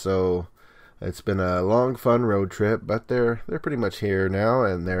Circle, so it's been a long, fun road trip, but they're pretty much here now,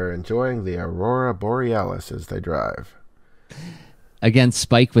 and they're enjoying the Aurora Borealis as they drive. Again,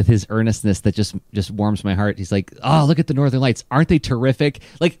 Spike with his earnestness that just warms my heart. He's like, oh, look at the Northern Lights. Aren't they terrific?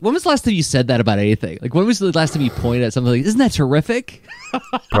 Like, when was the last time you said that about anything? Like, when was the last time you pointed at something like, isn't that terrific?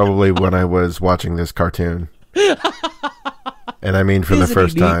 Probably when I was watching this cartoon. And I mean for the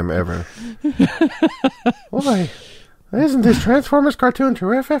first time ever. Why? Isn't this Transformers cartoon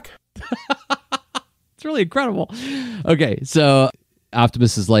terrific? It's really incredible. Okay, so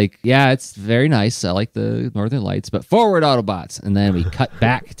Optimus is like, yeah, it's very nice. I like the Northern Lights, but forward, Autobots. And then we cut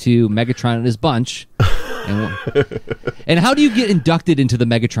back to Megatron and his bunch. And how do you get inducted into the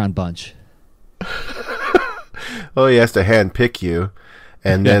Megatron bunch? Well, he has to hand pick you.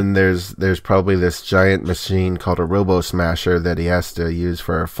 And then there's probably this giant machine called a Robo Smasher that he has to use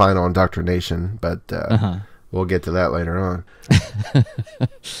for final indoctrination, but we'll get to that later on.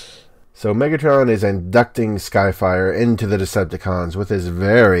 So Megatron is inducting Skyfire into the Decepticons with his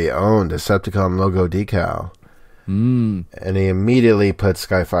very own Decepticon logo decal. And he immediately puts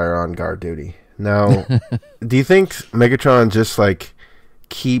Skyfire on guard duty. Now, do you think Megatron just like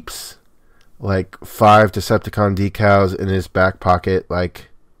keeps like 5 Decepticon decals in his back pocket, like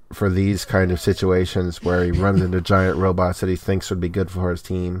for these kind of situations where he runs into giant robots that he thinks would be good for his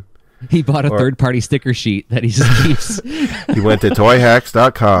team? He bought a third-party sticker sheet that he just keeps. He went to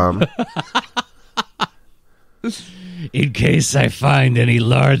toyhacks.com. In case I find any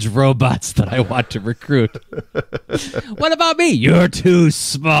large robots that I want to recruit. What about me? You're too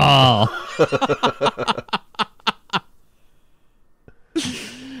small.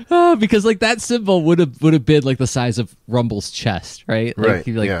 Because like that symbol would have been like the size of Rumble's chest, right? Like, right.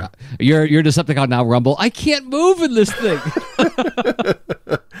 He'd be like, yeah. You're Decepticon now, Rumble. I can't move in this thing.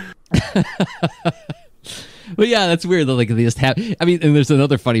 But yeah, that's weird. Like they just have. I mean, and there's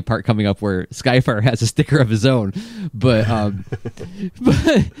another funny part coming up where Skyfire has a sticker of his own, but yeah,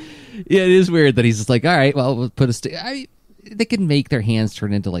 it is weird that he's just like, all right, well, we'll put a sticker. They can make their hands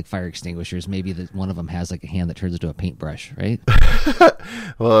turn into like fire extinguishers. Maybe that one of them has like a hand that turns into a paintbrush, right?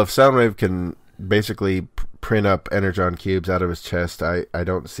 Well, if Soundwave can basically print up Energon cubes out of his chest, I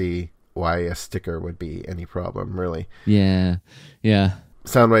don't see why a sticker would be any problem, really. Yeah.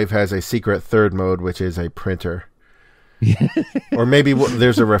 Soundwave has a secret third mode, which is a printer. Or maybe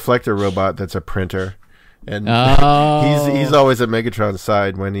there's a reflector robot that's a printer. And he's always at Megatron's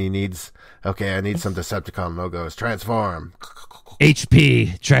side when he needs, okay, I need some Decepticon logos. Transform.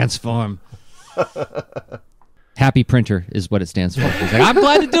 HP, transform. Happy Printer is what it stands for. He's like, I'm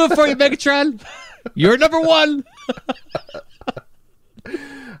glad to do it for you, Megatron. You're number one.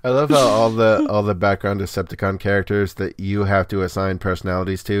 I love how all the background Decepticon characters that you have to assign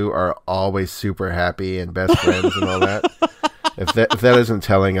personalities to are always super happy and best friends and all that. If that isn't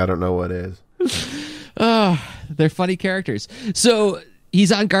telling, I don't know what is. They're funny characters. So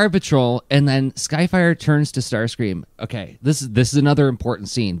he's on guard patrol, and then Skyfire turns to Starscream. Okay, this is another important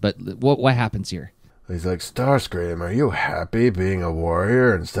scene, but what happens here? He's like, Starscream, are you happy being a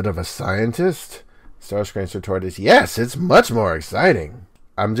warrior instead of a scientist? Starscream's retort is, yes, it's much more exciting.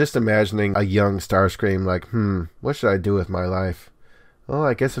 I'm just imagining a young Starscream like, what should I do with my life? Well,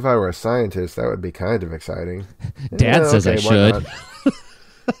 I guess if I were a scientist, that would be kind of exciting. Dad says I should.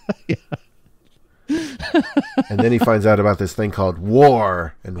 And then he finds out about this thing called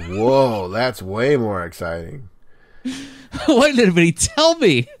war, and whoa, that's way more exciting. Why didn't anybody tell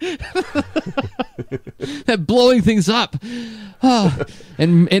me? That blowing things up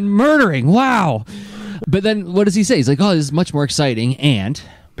and murdering, wow. But then what does he say? He's like, oh, this is much more exciting, and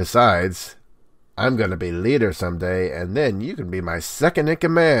besides, I'm going to be leader someday, and then you can be my second in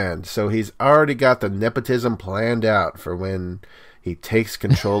command. So he's already got the nepotism planned out for when he takes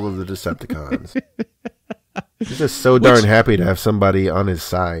control of the Decepticons. He's just so darn happy to have somebody on his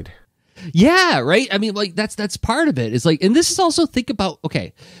side. Yeah, right? I mean, like, that's part of it. It's like, and this is also, think about,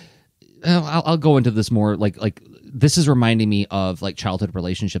 okay, I'll go into this more, like this is reminding me of, like, childhood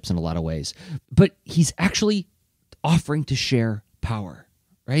relationships in a lot of ways. But he's actually offering to share power,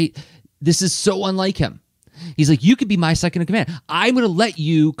 right? This is so unlike him. He's like, you could be my second in command. I'm going to let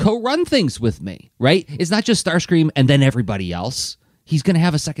you co-run things with me, right? It's not just Starscream and then everybody else. He's going to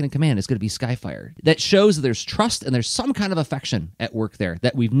have a second in command. It's going to be Skyfire. That shows that there's trust and there's some kind of affection at work there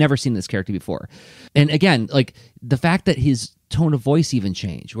that we've never seen in this character before. And again, like the fact that his tone of voice even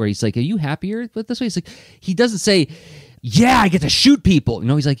change, where he's like, are you happier with this way? He's like, he doesn't say, yeah, I get to shoot people.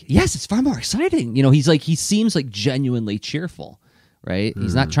 He's like, yes, it's far more exciting. He's like, he seems like genuinely cheerful, right?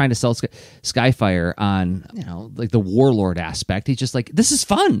 He's not trying to sell Skyfire on, like the warlord aspect. He's just like, this is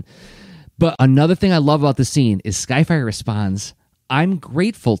fun. But another thing I love about the scene is Skyfire responds, I'm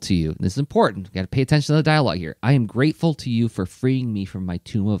grateful to you. This is important. You got to pay attention to the dialogue here. I am grateful to you for freeing me from my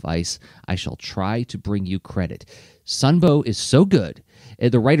tomb of ice. I shall try to bring you credit. Sunbow is so good.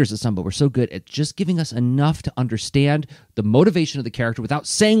 The writers at Sunbow were so good at just giving us enough to understand the motivation of the character without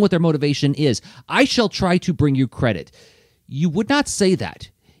saying what their motivation is. I shall try to bring you credit. You would not say that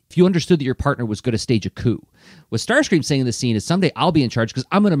if you understood that your partner was going to stage a coup. What Starscream's saying in this scene is, someday I'll be in charge because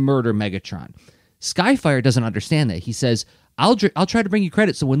I'm going to murder Megatron. Skyfire doesn't understand that. He says, I'll try to bring you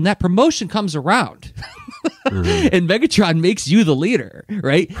credit, so when that promotion comes around and Megatron makes you the leader,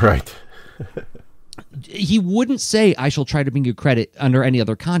 right? Right. He wouldn't say, I shall try to bring you credit under any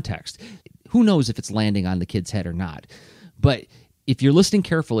other context. Who knows if it's landing on the kid's head or not. But if you're listening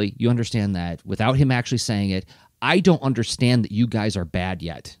carefully, you understand that without him actually saying it, I don't understand that you guys are bad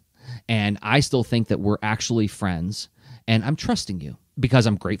yet. And I still think that we're actually friends, and I'm trusting you because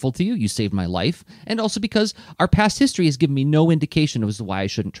I'm grateful to you. You saved my life. And also because our past history has given me no indication as to why I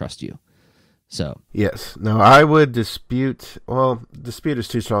shouldn't trust you. So. Yes. No, I would dispute. Well, dispute is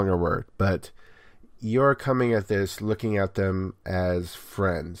too strong a word, but you're coming at this looking at them as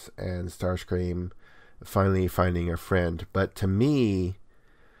friends and Starscream finally finding a friend. But to me,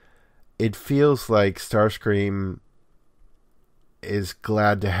 it feels like Starscream is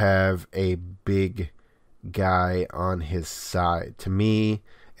glad to have a big guy on his side. To me,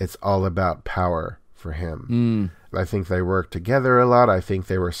 it's all about power for him. I think they worked together a lot. I think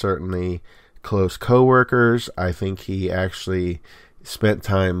they were certainly close co-workers. I think he actually spent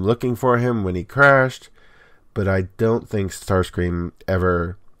time looking for him when he crashed, but I don't think Starscream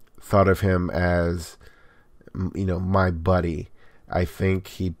ever thought of him as, my buddy. I think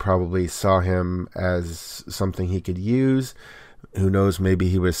he probably saw him as something he could use. Who knows, maybe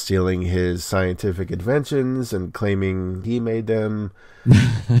he was stealing his scientific inventions and claiming he made them.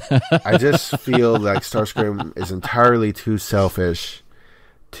 I just feel like Starscream is entirely too selfish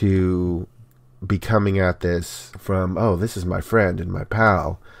to be coming at this from, oh, this is my friend and my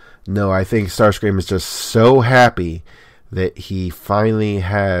pal. No, I think Starscream is just so happy that he finally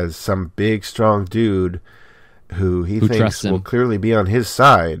has some big, strong dude who thinks will clearly be on his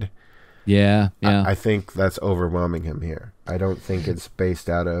side. Yeah. I think that's overwhelming him here. I don't think it's based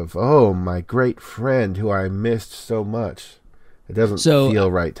out of, oh, my great friend who I missed so much. It doesn't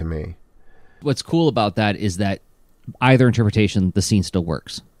feel right to me. What's cool about that is that either interpretation, the scene still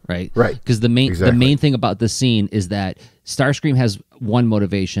works, right? Right. Because the main thing about this scene is that Starscream has one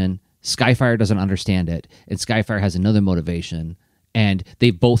motivation, Skyfire doesn't understand it, and Skyfire has another motivation, and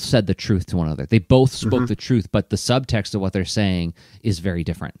they both said the truth to one another. They both spoke the truth, but the subtext of what they're saying is very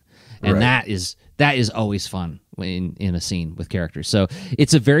different. And that is always fun in a scene with characters. So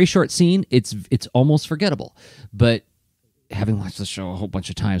it's a very short scene. It's almost forgettable. But having watched the show a whole bunch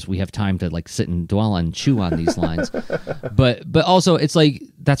of times, we have time to sit and dwell and chew on these lines. But also, it's like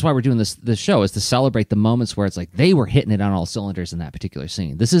that's why we're doing this show, is to celebrate the moments where it's like they were hitting it on all cylinders in that particular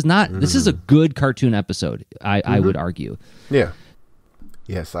scene. This is not. This is a good cartoon episode. I would argue. Yeah.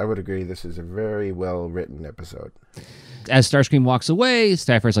 Yes, I would agree. This is a very well written episode. As Starscream walks away,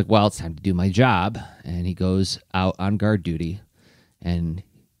 Skyfire's like, well, it's time to do my job. And he goes out on guard duty, and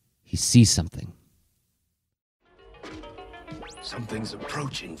he sees something. Something's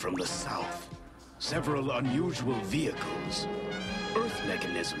approaching from the south. Several unusual vehicles. Earth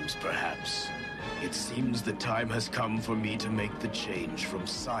mechanisms, perhaps. It seems the time has come for me to make the change from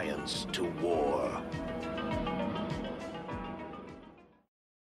science to war.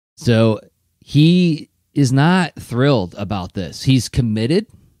 So he is not thrilled about this. He's committed,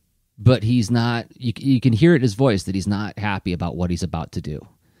 but he's not. You can hear it in his voice that he's not happy about what he's about to do.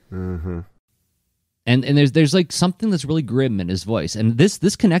 Mm-hmm. And there's something that's really grim in his voice. And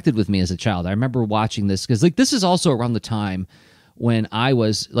this connected with me as a child. I remember watching this because this is also around the time when I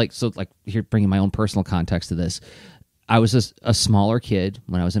was here, bringing my own personal context to this. I was a smaller kid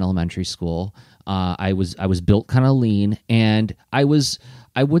when I was in elementary school. I was built kind of lean, and I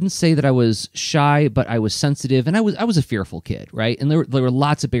wouldn't say that I was shy, but I was sensitive, and I was a fearful kid, right? And there were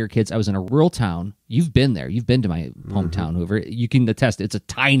lots of bigger kids. I was in a rural town. You've been there. You've been to my hometown, Hoover. You can attest. It's a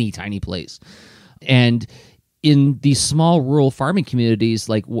tiny, tiny place. And in these small rural farming communities,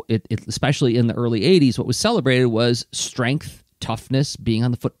 especially in the early 80s, what was celebrated was strength, toughness, being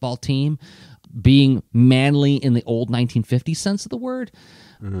on the football team, being manly in the old 1950s sense of the word.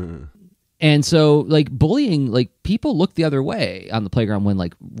 And so, like, bullying, like, people looked the other way on the playground when,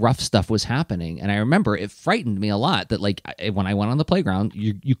 like, rough stuff was happening. And I remember it frightened me a lot that, like, when I went on the playground,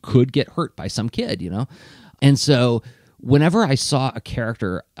 you could get hurt by some kid, you know? And so whenever I saw a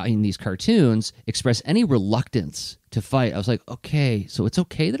character in these cartoons express any reluctance to fight, I was like, okay, so it's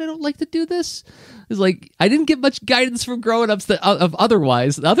okay that I don't like to do this? It's like, I didn't get much guidance from grown-ups of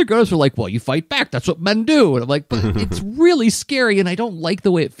otherwise. The other grown-ups were like, well, you fight back. That's what men do. And I'm like, but it's really scary, and I don't like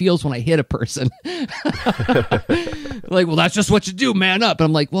the way it feels when I hit a person. Like, well, that's just what you do, man up. And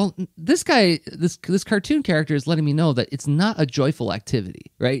I'm like, well, this guy, this cartoon character is letting me know that it's not a joyful activity,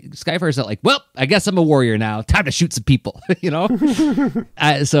 right? Skyfire's not like, well, I guess I'm a warrior now. Time to shoot some people, you know?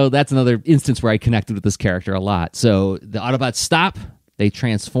 So that's another instance where I connected with this character a lot. So the Autobots stop, they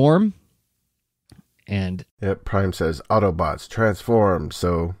transform, and... Yep, Prime says, Autobots transform.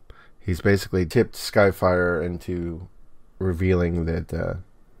 So he's basically tipped Skyfire into revealing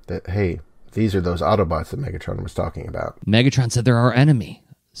that, hey, these are those Autobots that Megatron was talking about. Megatron said they're our enemy.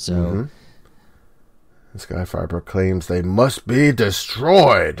 So Skyfire proclaims they must be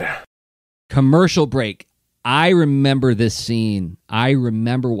destroyed. Commercial break. I remember this scene. I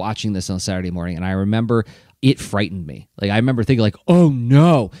remember watching this on Saturday morning, and I remember it frightened me. Like, I remember thinking, like, oh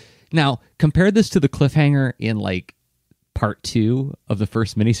no. Now, compare this to the cliffhanger in, like, part 2 of the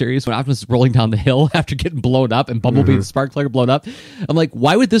first miniseries when Optimus is rolling down the hill after getting blown up and Bumblebee the Spark Plugger blown up. I'm like,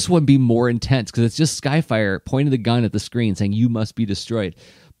 why would this one be more intense? Because it's just Skyfire pointing the gun at the screen saying, you must be destroyed.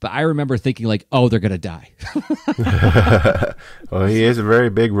 But I remember thinking, like, oh, they're going to die. Well, he is a very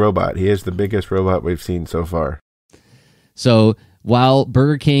big robot. He is the biggest robot we've seen so far. So while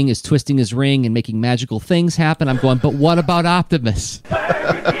Burger King is twisting his ring and making magical things happen, I'm going, but what about Optimus?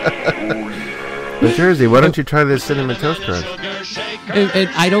 New Jersey, why don't you try this Cinnamon Toast Crunch? And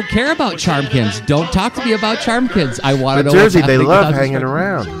I don't care about Charmkins. Don't talk to me about Charmkins. I want to know Jersey, what's they happening love with hanging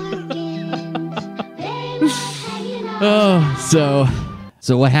around.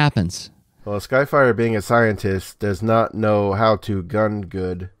 So what happens? Well, Skyfire, being a scientist, does not know how to gun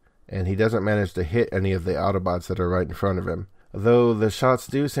good, and he doesn't manage to hit any of the Autobots that are right in front of him. Though the shots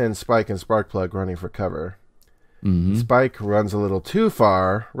do send Spike and Sparkplug running for cover. Spike runs a little too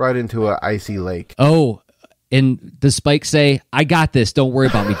far, right into an icy lake. Oh, and does Spike say, I got this, don't worry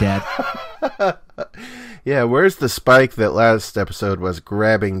about me, Dad? Yeah, where's the Spike that last episode was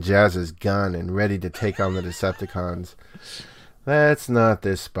grabbing Jazz's gun and ready to take on the Decepticons? That's not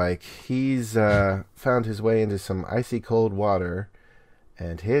this Spike. He's found his way into some icy cold water,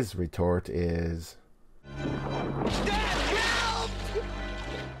 and his retort is...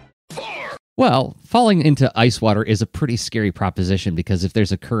 Well, falling into ice water is a pretty scary proposition because if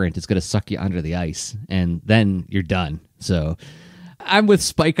there's a current, it's going to suck you under the ice, and then you're done. So I'm with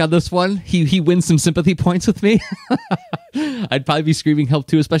Spike on this one. He wins some sympathy points with me. I'd probably be screaming help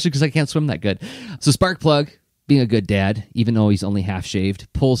too, especially because I can't swim that good. So Sparkplug, being a good dad, even though he's only half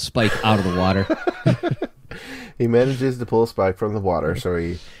shaved, pulls Spike out of the water. He manages to pull Spike from the water, so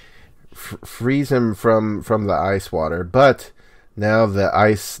he frees him from the ice water, but... Now the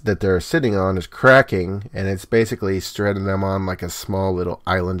ice that they're sitting on is cracking, and it's basically stranding them on like a small little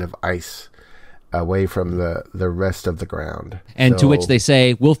island of ice away from the rest of the ground. And to which they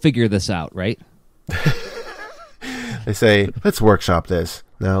say, we'll figure this out, right? They say, let's workshop this.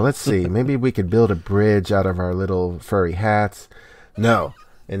 Now, let's see. Maybe we could build a bridge out of our little furry hats. No.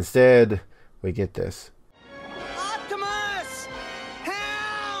 Instead, we get this. Optimus!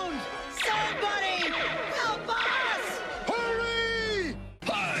 Hound! Somebody! Help us! Hurry!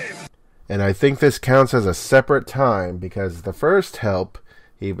 And I think this counts as a separate time because the first help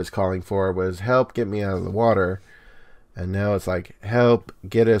he was calling for was help get me out of the water. And now it's like, help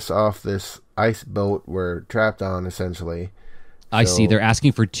get us off this ice boat we're trapped on, essentially. I see. They're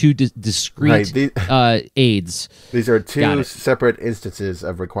asking for two discrete aids. These are two separate instances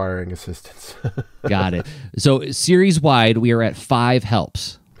of requiring assistance. Got it. So series-wide, we are at 5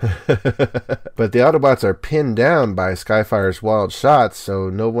 helps. But the Autobots are pinned down by Skyfire's wild shots, so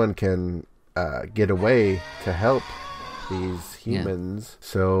no one can get away to help these humans. Yeah.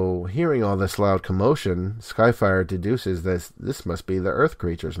 So hearing all this loud commotion, Skyfire deduces this must be the Earth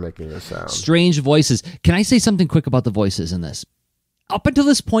creatures making this sound. Strange voices. Can I say something quick about the voices in this? Up until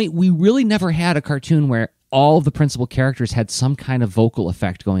this point, we really never had a cartoon where all the principal characters had some kind of vocal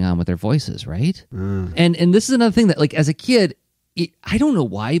effect going on with their voices, right? And this is another thing that, like, as a kid, I don't know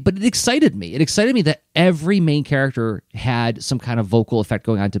why, but it excited me. It excited me that every main character had some kind of vocal effect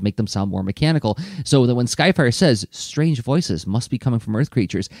going on to make them sound more mechanical. So that when Skyfire says strange voices must be coming from Earth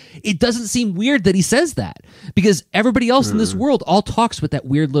creatures, it doesn't seem weird that he says that, because everybody else in this world all talks with that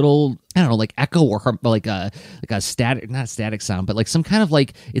weird little, I don't know, like echo or like a static, not static sound, but like some kind of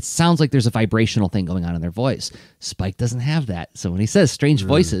like, it sounds like there's a vibrational thing going on in their voice. Spike doesn't have that. So when he says strange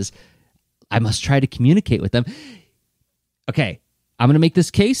voices, I must try to communicate with them. Okay, I'm going to make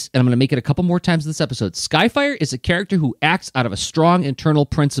this case, and I'm going to make it a couple more times in this episode. Skyfire is a character who acts out of a strong internal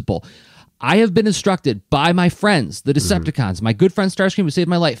principle. I have been instructed by my friends, the Decepticons, my good friend Starscream who saved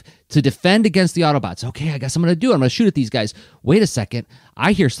my life, to defend against the Autobots. Okay, I guess I'm going to do it. I'm going to shoot at these guys. Wait a second.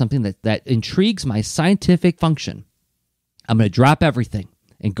 I hear something that intrigues my scientific function. I'm going to drop everything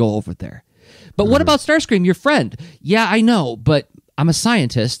and go over there. But what about Starscream, your friend? Yeah, I know, but I'm a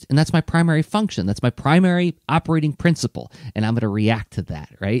scientist, and that's my primary function. That's my primary operating principle, and I'm going to react to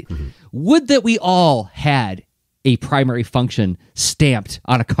that, right? Would that we all had a primary function stamped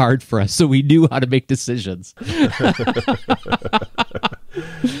on a card for us so we knew how to make decisions.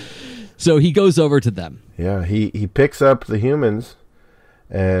 So he goes over to them. Yeah, he picks up the humans,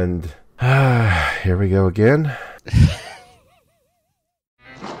 and here we go again.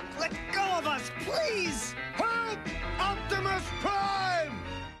 Let go of us, please! Help! Optimus Prime!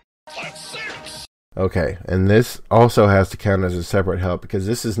 Okay, and this also has to count as a separate help, because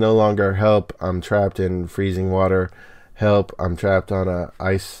this is no longer help, I'm trapped in freezing water. Help, I'm trapped on a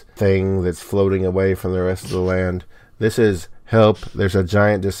ice thing that's floating away from the rest of the land. This is help, there's a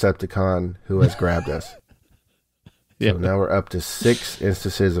giant Decepticon who has grabbed us. So now we're up to 6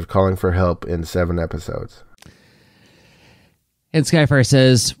 instances of calling for help in 7 episodes. And Skyfire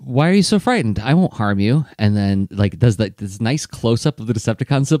says, "Why are you so frightened? I won't harm you." And then like does this nice close-up of the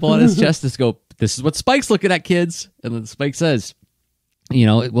Decepticon symbol on his chest. Just go, "This is what Spike's looking at, kids." And then Spike says,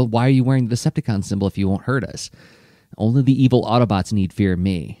 "Well, why are you wearing the Decepticon symbol if you won't hurt us? Only the evil Autobots need fear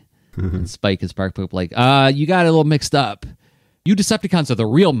me." And Spike is Spark like, you got it a little mixed up. You Decepticons are the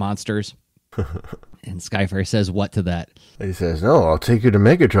real monsters." And Skyfire says what to that? He says, "No, I'll take you to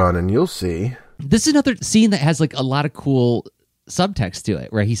Megatron and you'll see." This is another scene that has like a lot of cool subtext to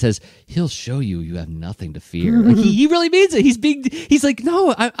it, where he says he'll show you have nothing to fear. Like he really means it. He's like,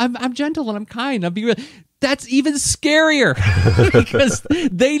 no, I'm gentle and I'm kind. I'm being real. That's even scarier because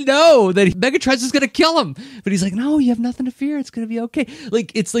they know that Megatron's just gonna kill him. But he's like, no, you have nothing to fear. It's gonna be okay.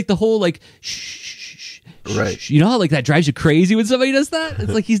 Like it's like the whole like shh, right? You know how like that drives you crazy when somebody does that.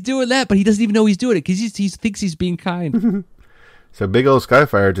 It's like he's doing that, but he doesn't even know he's doing it because he thinks he's being kind. So big old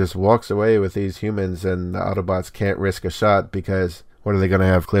Skyfire just walks away with these humans, and the Autobots can't risk a shot because what are they going to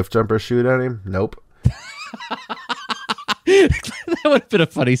have Cliff Jumper shoot at him? Nope. That would have been a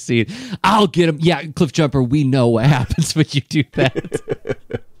funny scene. I'll get him. Yeah, Cliff Jumper, we know what happens when you do that.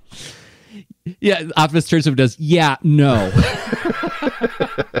 Yeah, Optimus turns to him and does, yeah, no.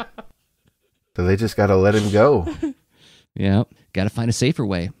 So they just got to let him go. Yeah, got to find a safer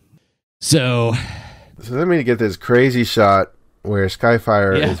way. So let me get this crazy shot where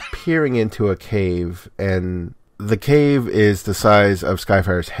Skyfire is peering into a cave, and the cave is the size of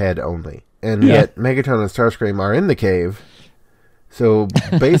Skyfire's head only. And yet Megatron and Starscream are in the cave. So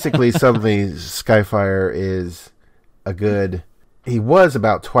basically suddenly Skyfire is he was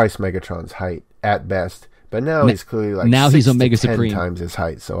about twice Megatron's height at best, but now he's clearly like now 6 he's Omega to 10 Supreme times his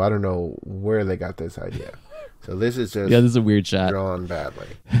height. So I don't know where they got this idea. So this is just this is a weird shot. Drawn badly.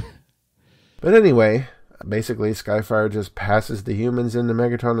 But anyway, basically Skyfire just passes the humans into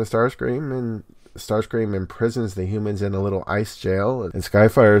Megatron and Starscream, and Starscream imprisons the humans in a little ice jail, and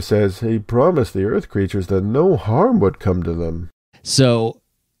Skyfire says he promised the Earth creatures that no harm would come to them. So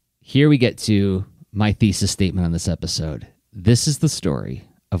here we get to my thesis statement on this episode. This is the story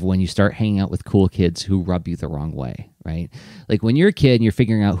of when you start hanging out with cool kids who rub you the wrong way, right? Like when you're a kid and you're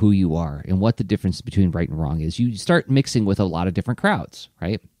figuring out who you are and what the difference between right and wrong is, you start mixing with a lot of different crowds,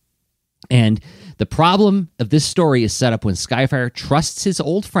 right? And the problem of this story is set up when Skyfire trusts his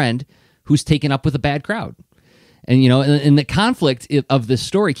old friend who's taken up with a bad crowd. And, and the conflict of this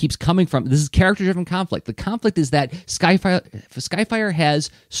story keeps coming from, this is character-driven conflict. The conflict is that Skyfire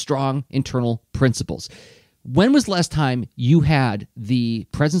has strong internal principles. When was the last time you had the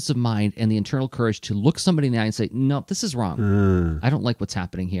presence of mind and the internal courage to look somebody in the eye and say, no, this is wrong. I don't like what's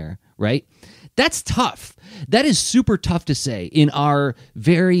happening here, right? That's tough. That is super tough to say in our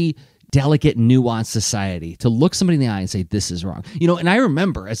very delicate, nuanced society, to look somebody in the eye and say, this is wrong. And I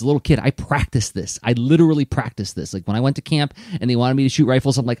remember as a little kid, I practiced this. I literally practiced this. Like when I went to camp and they wanted me to shoot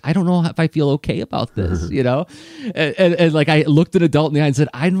rifles, I'm like, I don't know if I feel okay about this, and like I looked an adult in the eye and said,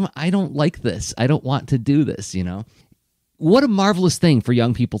 I don't like this. I don't want to do this, what a marvelous thing for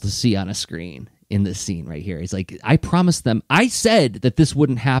young people to see on a screen in this scene right here. It's like, I promised them, I said that this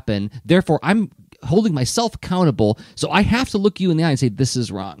wouldn't happen, therefore I'm holding myself accountable, so I have to look you in the eye and say, this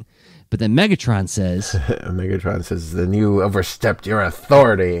is wrong. But then Megatron says... then you overstepped your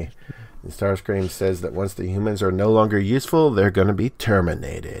authority. And Starscream says that once the humans are no longer useful, they're going to be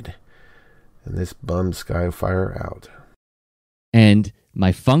terminated. And this bums Skyfire out. And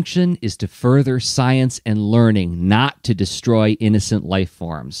my function is to further science and learning, not to destroy innocent life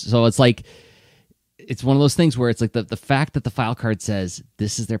forms. So it's like, it's one of those things where it's like the fact that the file card says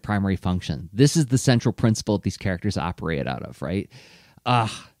this is their primary function. This is the central principle that these characters operate out of, right? I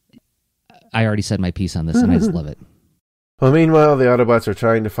already said my piece on this, and I just love it. Well, meanwhile, the Autobots are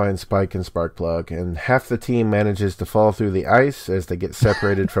trying to find Spike and Sparkplug, and half the team manages to fall through the ice as they get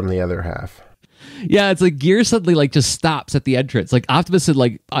separated from the other half. Yeah, it's like Gear suddenly like just stops at the entrance. Like Optimus and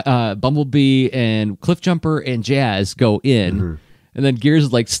like Bumblebee and Cliffjumper and Jazz go in, and then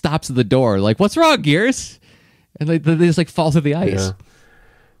Gears like stops at the door. Like, what's wrong, Gears? And they just like fall through the ice. Yeah.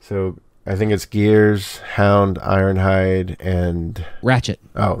 So I think it's Gears, Hound, Ironhide, and Ratchet.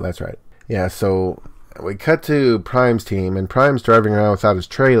 Oh, that's right. Yeah. So we cut to Prime's team, and Prime's driving around without his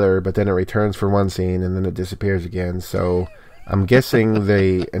trailer, but then it returns for one scene, and then it disappears again. So I'm guessing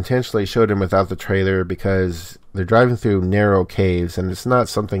they intentionally showed him without the trailer because they're driving through narrow caves, and it's not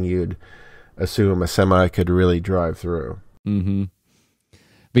something you'd assume a semi could really drive through. Mm-hmm.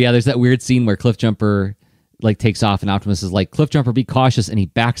 But yeah, there's that weird scene where Cliffjumper like takes off, and Optimus is like, Cliffjumper, be cautious, and he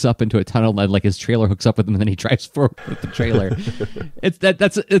backs up into a tunnel, and like his trailer hooks up with him, and then he drives forward with the trailer.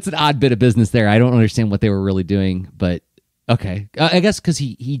 It's an odd bit of business there. I don't understand what they were really doing, but okay. I guess because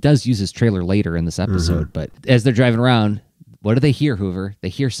he does use his trailer later in this episode, but as they're driving around, what do they hear, Hoover? They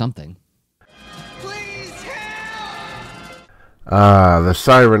hear something. Please help! The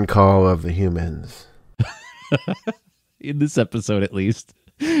siren call of the humans. In this episode, at least.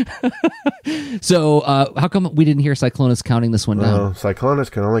 So, how come we didn't hear Cyclonus counting this one down? Well, Cyclonus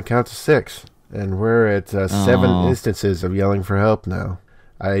can only count to 6, and we're at 7 instances of yelling for help now.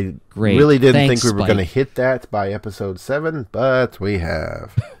 I really didn't think we were going to hit that by episode 7, but we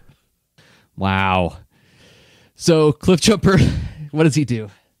have. Wow. So, Cliffjumper, what does he do?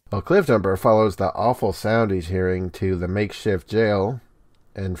 Well, Cliffjumper follows the awful sound he's hearing to the makeshift jail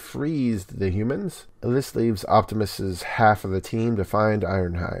and frees the humans. This leaves Optimus's half of the team to find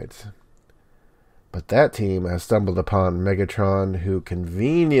Ironhides. But that team has stumbled upon Megatron, who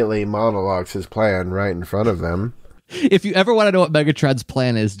conveniently monologues his plan right in front of them. If you ever want to know what Megatron's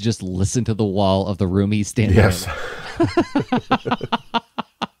plan is, just listen to the wall of the room he's standing in.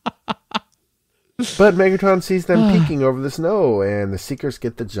 But Megatron sees them peeking over the snow, and the Seekers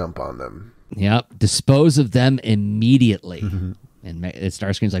get the jump on them. Yep. Dispose of them immediately. And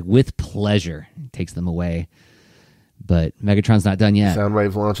Starscream's like, with pleasure. Takes them away. But Megatron's not done yet.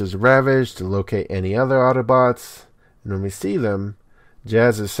 Soundwave launches Ravage to locate any other Autobots. And when we see them,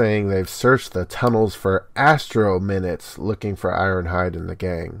 Jazz is saying they've searched the tunnels for Astro minutes looking for Ironhide and the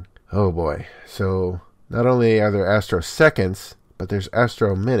gang. Oh boy. So not only are there Astro seconds, but there's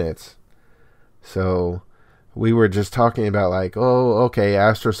Astro minutes. So we were just talking about like, oh, okay,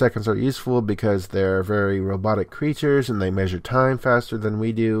 Astro seconds are useful because they're very robotic creatures and they measure time faster than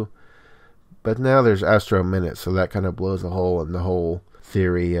we do. But now there's Astro minutes, so that kind of blows a hole in the whole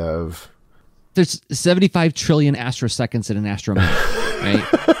theory of... There's 75 trillion astroseconds in an astro minute,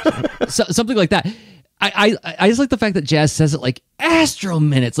 right? Something like that. I just like the fact that Jazz says it like astro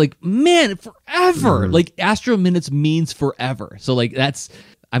minutes, like, man, forever. Like astro minutes means forever. So like that's...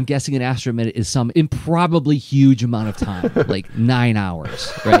 I'm guessing an astro minute is some improbably huge amount of time, like 9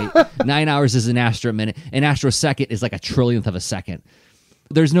 hours, right? 9 hours is an astro minute. An astro second is like a trillionth of a second.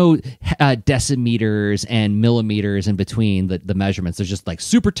 There's no decimeters and millimeters in between the measurements. They're just like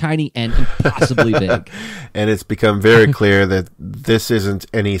super tiny and impossibly big. And it's become very clear that this isn't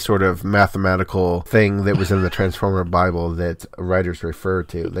any sort of mathematical thing that was in the Transformer Bible that writers refer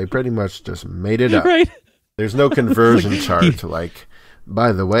to. They pretty much just made it up. Right. There's no conversion chart like...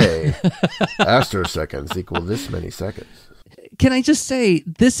 By the way, astroseconds equal this many seconds. Can I just say,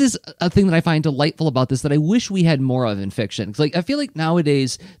 this is a thing that I find delightful about this that I wish we had more of in fiction. It's like, I feel like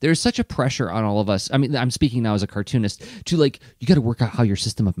nowadays there's such a pressure on all of us. I mean, I'm speaking now as a cartoonist to like, you got to work out how your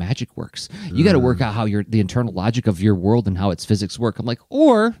system of magic works. You got to work out how the internal logic of your world and how its physics work. I'm like,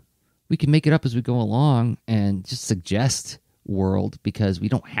 or we can make it up as we go along and just suggest world because we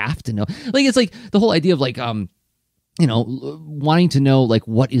don't have to know. Like, it's like the whole idea of like, you know, wanting to know, like,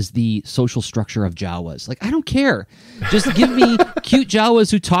 what is the social structure of Jawas? Like, I don't care. Just give me cute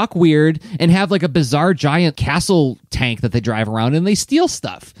Jawas who talk weird and have, like, a bizarre giant castle tank that they drive around and they steal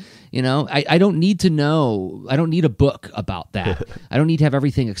stuff. You know, I don't need to know. I don't need a book about that. I don't need to have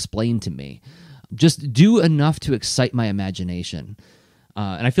everything explained to me. Just do enough to excite my imagination.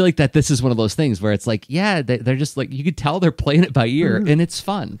 And I feel like that this is one of those things where it's like, yeah, they're just like, you could tell they're playing it by ear, and it's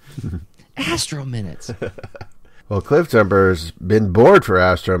fun. Astro Minutes. Well, Cliffjumper's been bored for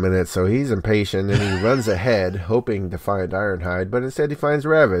Astro Minutes, so he's impatient, and he runs ahead, hoping to find Ironhide, but instead he finds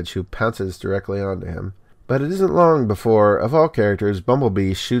Ravage, who pounces directly onto him. But it isn't long before, of all characters,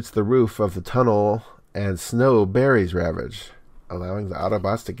 Bumblebee shoots the roof of the tunnel, and Snow buries Ravage, allowing the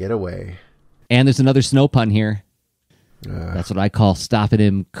Autobots to get away. And there's another snow pun here. That's what I call stopping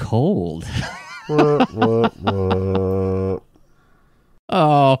him cold.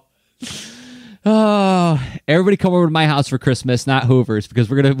 Oh, everybody come over to my house for Christmas, not Hoover's,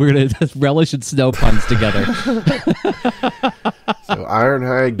 because we're gonna relish in snow puns together. So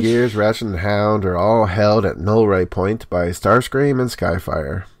Ironhide, Gears, Ratchet, and Hound are all held at Null Ray Point by Starscream and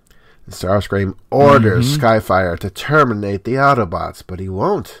Skyfire. Starscream orders Skyfire to terminate the Autobots, but he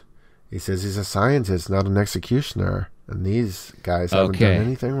won't. He says he's a scientist, not an executioner, and these guys haven't done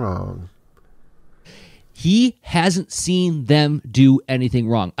anything wrong. He hasn't seen them do anything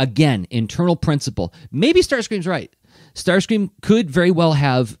wrong. Again, internal principle. Maybe Starscream's right. Starscream could very well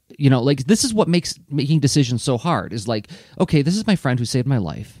have, like, this is what makes making decisions so hard, is like, okay, this is my friend who saved my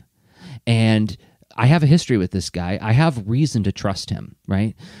life, and I have a history with this guy. I have reason to trust him,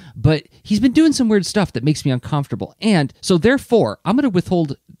 right? But he's been doing some weird stuff that makes me uncomfortable. And so therefore, I'm going to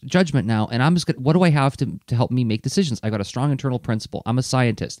withhold judgment now, and I'm just going to, what do I have to help me make decisions? I got a strong internal principle. I'm a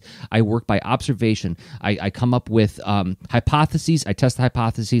scientist. I work by observation. I come up with hypotheses. I test the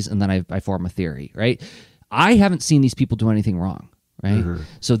hypotheses, and then I form a theory, right? I haven't seen these people do anything wrong, right?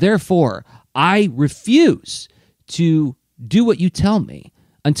 So therefore, I refuse to do what you tell me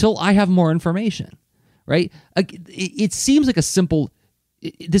until I have more information. Right? It seems like a simple.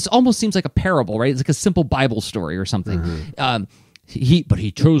 This almost seems like a parable, right? It's like a simple Bible story or something. But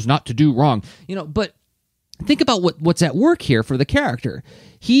he chose not to do wrong, But think about what's at work here for the character.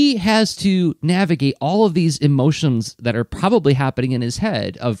 He has to navigate all of these emotions that are probably happening in his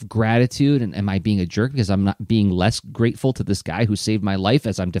head of gratitude and am I being a jerk because I'm not being less grateful to this guy who saved my life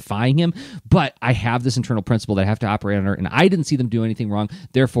as I'm defying him? But I have this internal principle that I have to operate under, and I didn't see them do anything wrong.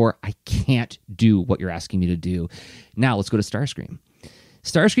 Therefore, I can't do what you're asking me to do. Now, let's go to Starscream.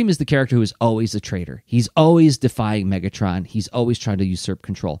 Starscream is the character who is always a traitor. He's always defying Megatron. He's always trying to usurp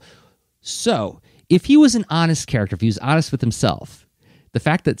control. So, if he was an honest character, if he was honest with himself, the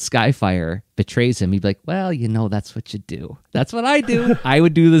fact that Skyfire betrays him, he'd be like, well, that's what you do. That's what I do. I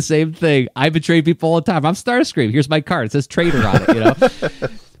would do the same thing. I betray people all the time. I'm Starscream. Here's my card. It says traitor on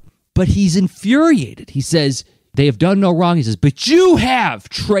it, But he's infuriated. He says, they have done no wrong. He says, but you have,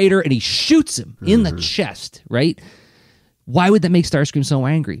 traitor. And he shoots him in the chest, right? Why would that make Starscream so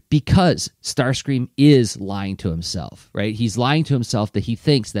angry? Because Starscream is lying to himself, right? He's lying to himself that he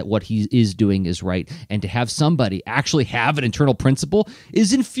thinks that what he is doing is right. And to have somebody actually have an internal principle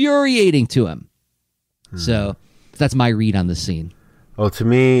is infuriating to him. So that's my read on the scene. Well, to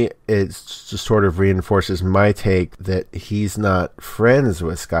me, it just sort of reinforces my take that he's not friends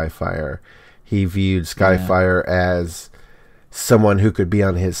with Skyfire. He viewed Skyfire as someone who could be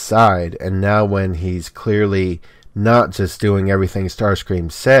on his side. And now when he's clearly not just doing everything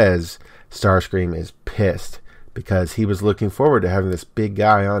Starscream says, Starscream is pissed because he was looking forward to having this big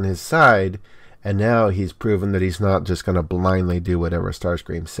guy on his side, and now he's proven that he's not just going to blindly do whatever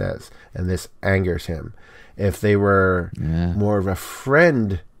Starscream says, and this angers him. If they were more of a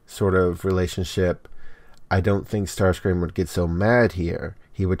friend sort of relationship, I don't think Starscream would get so mad here.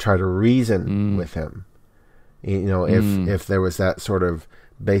 He would try to reason with him. If there was that sort of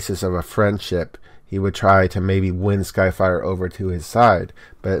basis of a friendship, he would try to maybe win Skyfire over to his side.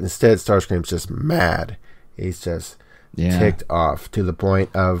 But instead, Starscream's just mad. He's just ticked off to the point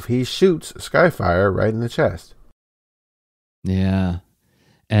of he shoots Skyfire right in the chest. Yeah.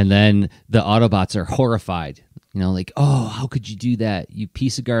 And then the Autobots are horrified. Like, oh, how could you do that, you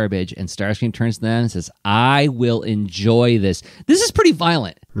piece of garbage? And Starscream turns to them and says, I will enjoy this. This is pretty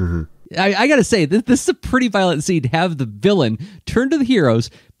violent. I got to say, this is a pretty violent scene to have the villain turn to the heroes,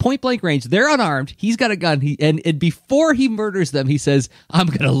 point blank range. They're unarmed. He's got a gun. And before he murders them, he says, I'm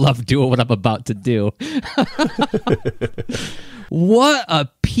going to love doing what I'm about to do. What a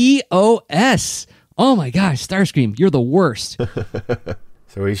POS. Oh my gosh, Starscream, you're the worst.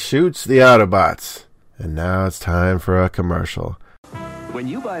 So he shoots the Autobots. And now it's time for a commercial. When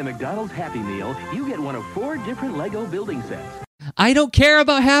you buy a McDonald's Happy Meal, you get one of 4 different Lego building sets. I don't care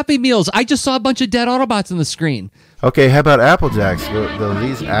about Happy Meals. I just saw a bunch of dead Autobots on the screen. Okay, how about Apple Jacks? Do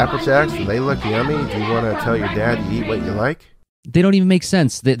these Apple Jacks, do they look yummy? Do you want to tell your dad you eat what you like? They don't even make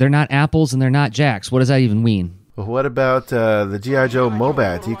sense. They're not apples and they're not jacks. What does that even mean? Well, what about the G.I. Joe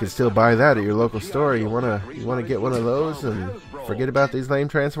Mobat? You can still buy that at your local store. You wanna get one of those and forget about these lame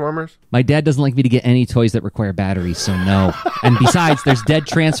Transformers? My dad doesn't like me to get any toys that require batteries, so no. And besides, there's dead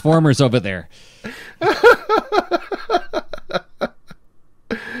Transformers over there.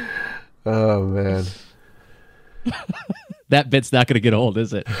 Oh, man. That bit's not going to get old,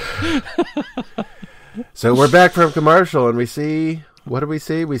 is it? So we're back from commercial, and we see... What do we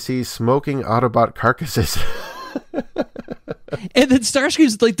see? We see smoking Autobot carcasses. And then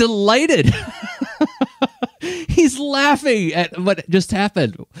Starscream's like delighted. He's laughing at what just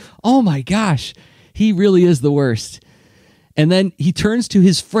happened. Oh my gosh. He really is the worst. And then he turns to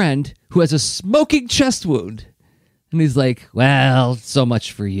his friend who has a smoking chest wound. And he's like, well, so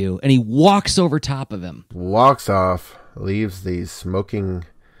much for you. And he walks over top of him. Walks off, leaves these smoking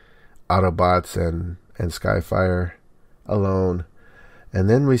Autobots and Skyfire alone. And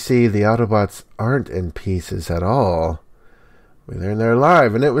then we see the Autobots aren't in pieces at all. We learn they're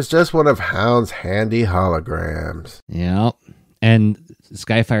alive, and it was just one of Hound's handy holograms. Yeah. And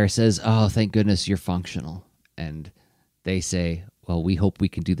Skyfire says, oh, thank goodness you're functional. And they say, well, we hope we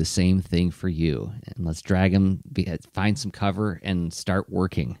can do the same thing for you. And let's drag him, find some cover, and start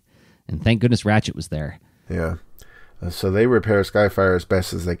working. And thank goodness Ratchet was there. Yeah. So they repair Skyfire as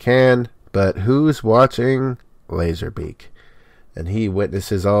best as they can, but who's watching? Laserbeak. And he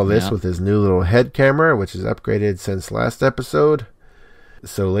witnesses all this with his new little head camera, which is upgraded since last episode.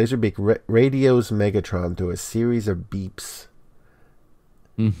 So Laserbeak radios Megatron to a series of beeps.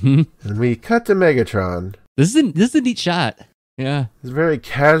 Mm-hmm. And we cut to Megatron. This is a neat shot. Yeah. It's very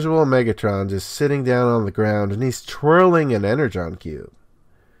casual Megatron just sitting down on the ground, and he's twirling an Energon cube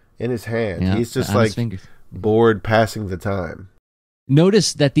in his hand. Yeah, he's just like bored passing the time.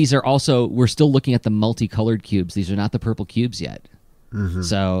 Notice that these are also, we're still looking at the multicolored cubes. These are not the purple cubes yet. Mm-hmm.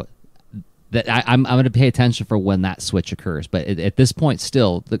 So that I'm going to pay attention for when that switch occurs. But at this point,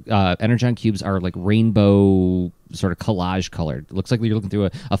 still, the Energon cubes are like rainbow sort of collage colored. It looks like you're looking through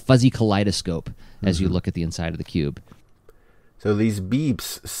a fuzzy kaleidoscope as you look at the inside of the cube. So these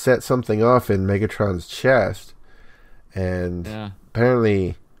beeps set something off in Megatron's chest. And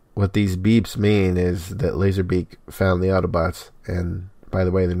apparently what these beeps mean is that Laserbeak found the Autobots, and by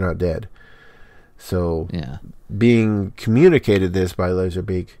the way, they're not dead. So, being communicated this by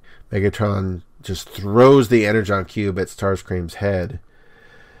Laserbeak, Megatron just throws the Energon cube at Starscream's head.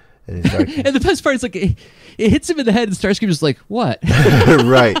 And he's like, and the best part is like it hits him in the head, and Starscream's just like, "What?"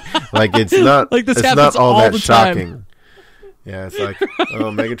 Right? Like it's not like this it's happens not all that the shocking. Time. Yeah, it's like,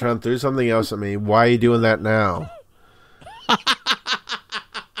 oh, Megatron threw something else at me. Why are you doing that now?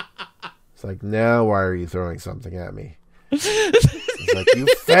 It's like, now why are you throwing something at me? It's like, you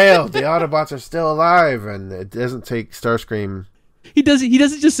failed. The Autobots are still alive, and it doesn't take Starscream. He doesn't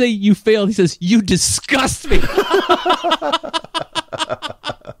just say you failed. He says you disgust me.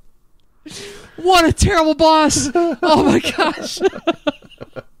 What a terrible boss! Oh my gosh.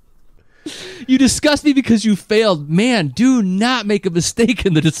 You disgust me because you failed. Man, do not make a mistake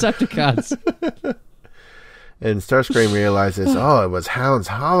in the Decepticons. And Starscream realizes, oh, it was Hound's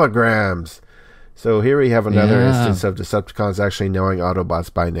holograms. So here we have another instance of Decepticons actually knowing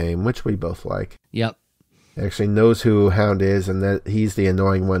Autobots by name, which we both like. Yep. He actually knows who Hound is, and that he's the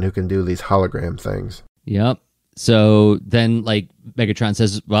annoying one who can do these hologram things. Yep. So then, like, Megatron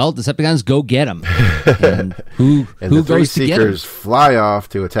says, well, Decepticons, go get him. And who the three goes to get him? Seekers fly off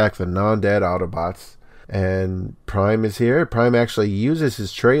to attack the non-dead Autobots. And Prime is here. Prime actually uses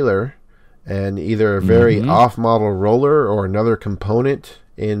his trailer, and either a very off-model roller or another component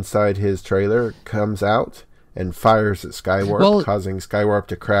inside his trailer comes out and fires at Skywarp, causing Skywarp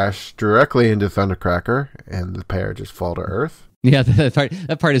to crash directly into Thundercracker, and the pair just fall to Earth. Yeah,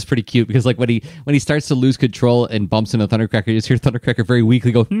 that part is pretty cute because like when he starts to lose control and bumps into Thundercracker, you just hear Thundercracker very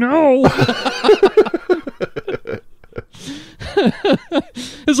weakly go, "No!"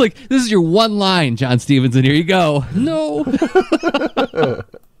 It's like, this is your one line, John Stevenson. Here you go. No.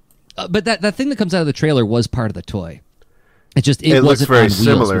 But that thing that comes out of the trailer was part of the toy. It looks wasn't very on wheels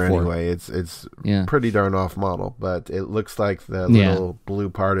similar before. anyway. It's pretty darn off model, but it looks like the little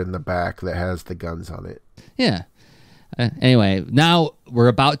blue part in the back that has the guns on it. Yeah. Anyway, now we're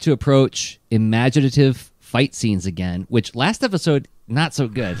about to approach imaginative fight scenes again, which last episode, not so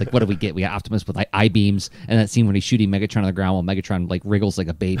good. Like, what do we get? We got Optimus with like I-beams, and that scene when he's shooting Megatron on the ground while Megatron like wriggles like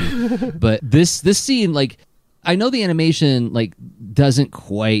a baby. But this scene, like, I know the animation like doesn't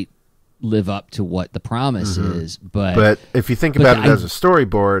quite live up to what the promise is, but if you think about it as a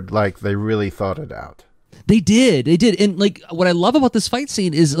storyboard, like, they really thought it out. They did. And like what I love about this fight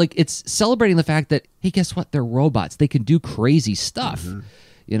scene is like it's celebrating the fact that, hey, guess what? They're robots. They can do crazy stuff.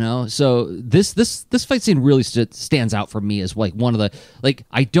 You know, so this fight scene really stands out for me as like one of the, like,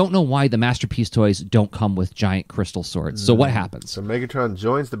 I don't know why the Masterpiece toys don't come with giant crystal swords. So what happens? So Megatron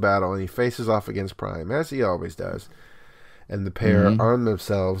joins the battle and he faces off against Prime, as he always does. And the pair arm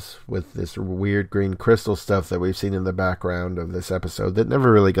themselves with this weird green crystal stuff that we've seen in the background of this episode that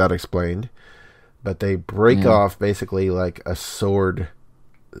never really got explained. But they break off basically like a sword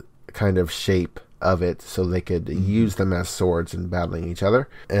kind of shape of it so they could use them as swords in battling each other.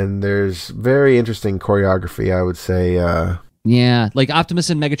 And there's very interesting choreography, I would say. Yeah, like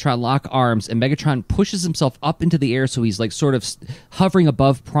Optimus and Megatron lock arms, and Megatron pushes himself up into the air so he's like sort of hovering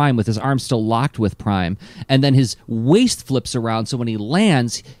above Prime with his arms still locked with Prime. And then his waist flips around, so when he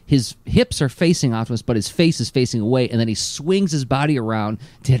lands, his hips are facing Optimus, but his face is facing away, and then he swings his body around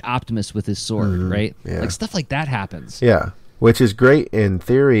to hit Optimus with his sword, right? Yeah. Like stuff like that happens. Yeah, which is great in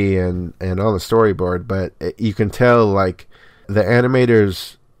theory and on the storyboard, but you can tell like the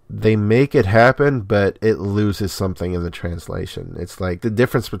animators, they make it happen, but it loses something in the translation. It's like the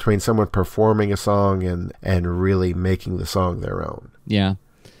difference between someone performing a song and really making the song their own. Yeah.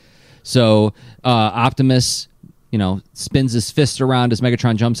 So Optimus, you know, spins his fist around as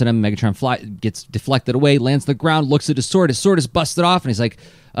Megatron jumps at him. Megatron gets deflected away, lands on the ground, looks at his sword. His sword is busted off, and he's like,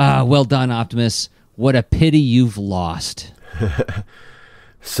 well done, Optimus. What a pity you've lost.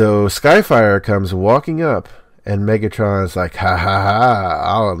 So Skyfire comes walking up, and Megatron is like, ha ha ha,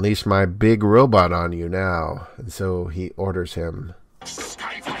 I'll unleash my big robot on you now. And so he orders him.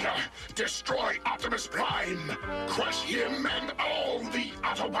 Skyfire, destroy Optimus Prime. Crush him and all the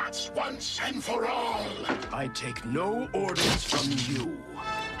Autobots once and for all. I take no orders from you.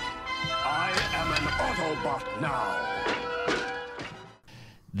 I am an Autobot now.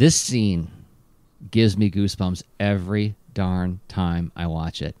 This scene gives me goosebumps every darn time I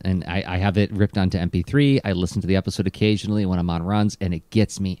watch it. And I have it ripped onto MP3. I listen to the episode occasionally when I'm on runs, and it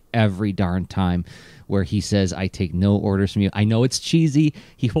gets me every darn time where he says, I take no orders from you. I know it's cheesy.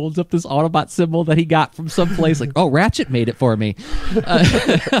 He holds up this Autobot symbol that he got from someplace like, oh, Ratchet made it for me.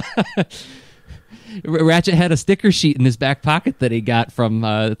 Ratchet had a sticker sheet in his back pocket that he got from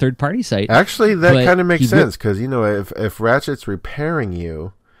a third-party site. Actually, that kind of makes sense, because, you know, if Ratchet's repairing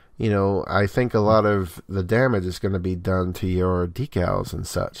you, you know, I think a lot of the damage is going to be done to your decals and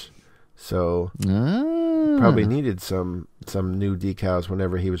such. So probably needed some new decals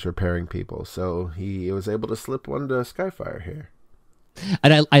whenever he was repairing people. So he was able to slip one to Skyfire here.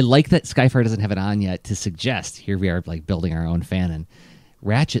 And I like that Skyfire doesn't have it on yet to suggest, here we are like building our own fanon.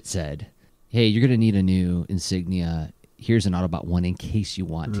 Ratchet said, hey, you're going to need a new insignia. Here's an Autobot one in case you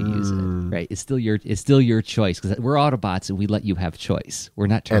want to use it. Right? It's still your choice, because we're Autobots and we let you have choice. We're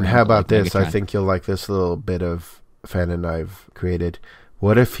not. And how about this? Megatron. I think you'll like this little bit of fanon I've created.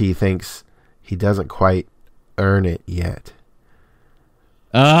 What if he thinks he doesn't quite earn it yet?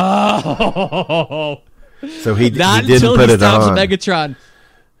 Oh, so he didn't put it on. Megatron.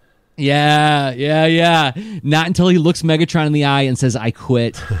 Yeah. Not until he looks Megatron in the eye and says, "I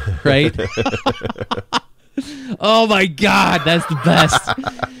quit." Right. Oh my God, that's the best.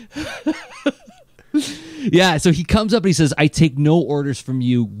 Yeah, so he comes up and he says, I take no orders from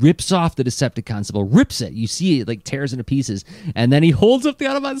you, rips off the Decepticon symbol, rips it. You see it like tears into pieces. And then he holds up the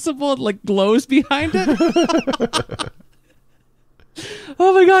Autobot symbol and like glows behind it.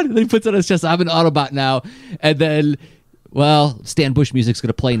 Oh my God. And then he puts it on his chest, I'm an Autobot now. And then, well, Stan Bush music's going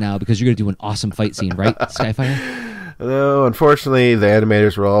to play now because you're going to do an awesome fight scene, right, Skyfire? No, unfortunately, the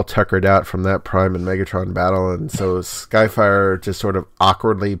animators were all tuckered out from that Prime and Megatron battle, and so Skyfire just sort of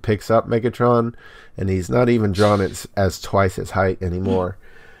awkwardly picks up Megatron, and he's not even drawn as twice his height anymore.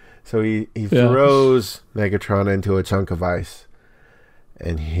 So he throws Megatron into a chunk of ice,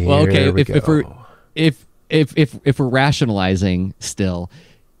 and here we go. If we're rationalizing still,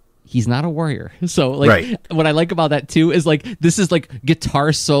 he's not a warrior. So like right. What I like about that too is like this is like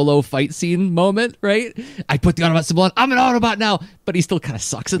guitar solo fight scene moment, right? I put the Autobot symbol on, I'm an Autobot now, but he still kind of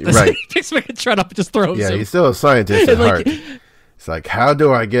sucks at this. Right. He picks Megatron up and just throws him. Yeah, he's still a scientist at heart. It's like, how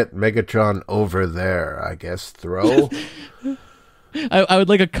do I get Megatron over there? I guess throw. I would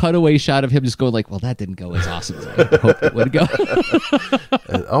like a cutaway shot of him just going like, well, that didn't go as awesome as I hoped it would go.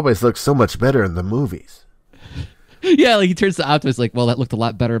 It always looks so much better in the movies. Yeah, like he turns to Optimus like, well, that looked a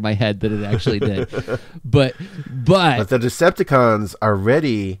lot better in my head than it actually did. But the Decepticons are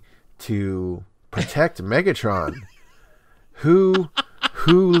ready to protect Megatron. Who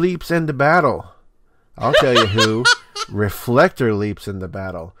leaps into battle? I'll tell you who. Reflector leaps into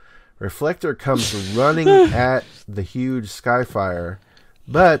battle. Reflector comes running at the huge Skyfire,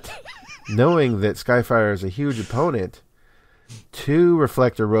 but knowing that Skyfire is a huge opponent, 2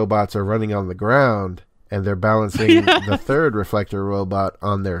 reflector robots are running on the ground, and they're balancing the 3rd reflector robot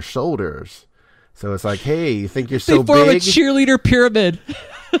on their shoulders. So it's like, hey, you think you're so they form big? a cheerleader pyramid.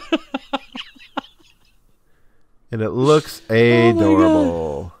 And it looks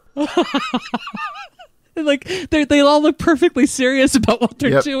adorable. Like they all look perfectly serious about what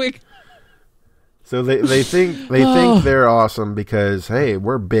they're doing. So they think they're awesome because, hey,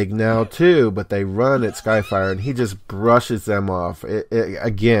 we're big now too. But they run at Skyfire and he just brushes them off.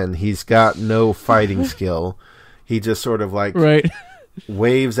 Again, he's got no fighting skill. He just sort of like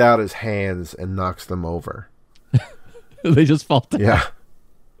waves out his hands and knocks them over. They just fall down. Yeah.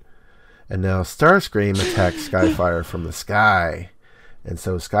 And now Starscream attacks Skyfire from the sky. And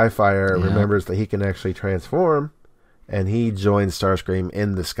so Skyfire remembers that he can actually transform, and he joins Starscream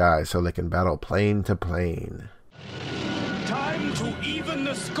in the sky so they can battle plane to plane. Time to even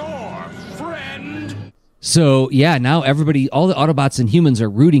the score, friend! So, yeah, now everybody, all the Autobots and humans are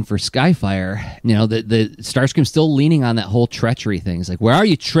rooting for Skyfire. You know, the Starscream's still leaning on that whole treachery thing. It's like, where are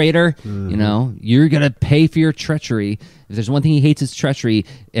you, traitor? You know, you're going to pay for your treachery. If there's one thing he hates, it's treachery.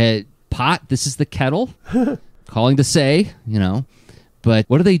 Pot, this is the kettle. Calling to say, you know. But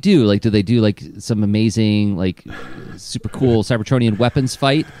what do they do? Like, do they do, like, some amazing, like, super cool Cybertronian weapons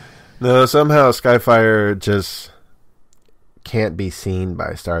fight? No, somehow Skyfire just can't be seen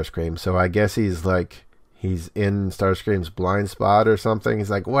by Starscream. So I guess he's in Starscream's blind spot or something. He's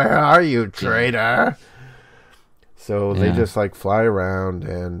like, where are you, traitor? So they just, like, fly around,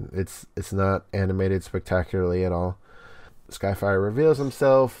 and it's not animated spectacularly at all. Skyfire reveals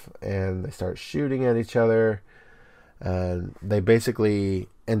himself, and they start shooting at each other. And they basically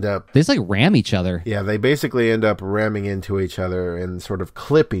end up... They just, like, ram each other. Yeah, they basically end up ramming into each other and sort of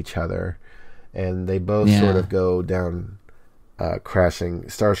clip each other. And they both sort of go down crashing.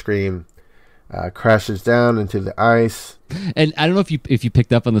 Starscream crashes down into the ice. And I don't know if you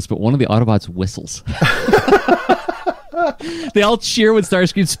picked up on this, but one of the Autobots whistles. They all cheer when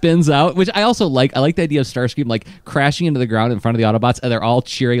Starscream spins out, which I also like. I like the idea of Starscream like crashing into the ground in front of the Autobots, and they're all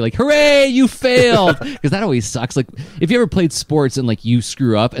cheering like, hooray, you failed! Because that always sucks. Like, if you ever played sports and like you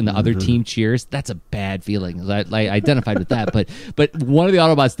screw up and the other team cheers, that's a bad feeling. I identified with that. But one of the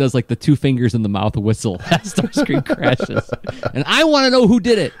Autobots does like the 2 fingers in the mouth whistle as Starscream crashes. And I want to know who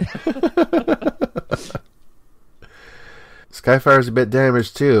did it. Skyfire's a bit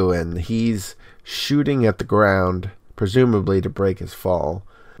damaged too, and he's shooting at the ground, presumably to break his fall,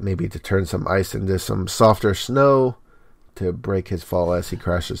 maybe to turn some ice into some softer snow to break his fall as he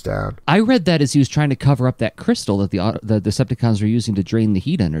crashes down. I read that as he was trying to cover up that crystal that the Decepticons were using to drain the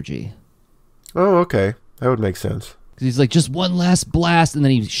heat energy. Oh, okay. That would make sense. Because he's like, just one last blast, and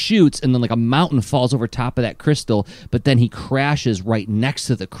then he shoots, and then like a mountain falls over top of that crystal, but then he crashes right next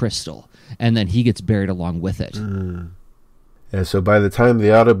to the crystal, and then he gets buried along with it. Yeah, so by the time the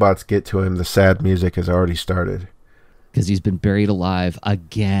Autobots get to him, the sad music has already started. Because he's been buried alive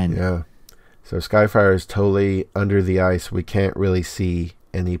again. Yeah. So Skyfire is totally under the ice. We can't really see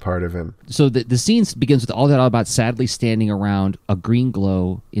any part of him. So the scene begins with all the Autobots sadly standing around a green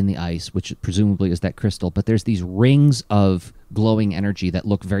glow in the ice, which presumably is that crystal. But there's these rings of glowing energy that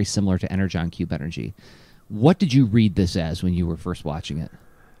look very similar to Energon Cube energy. What did you read this as when you were first watching it?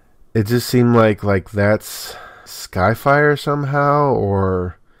 It just seemed like that's Skyfire somehow,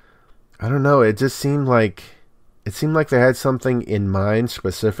 or I don't know. It just seemed like they had something in mind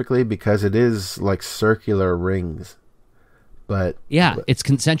specifically because it is like circular rings. But it's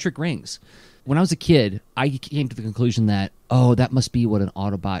concentric rings. When I was a kid, I came to the conclusion that, that must be what an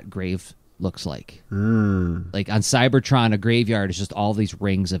Autobot grave looks like. Like on Cybertron, a graveyard is just all these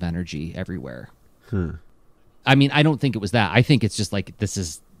rings of energy everywhere. I mean, I don't think it was that. I think it's just like this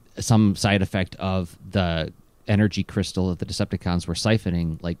is some side effect of the energy crystal that the Decepticons were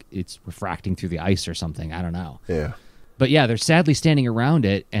siphoning, like it's refracting through the ice or something. I don't know. Yeah. But yeah, they're sadly standing around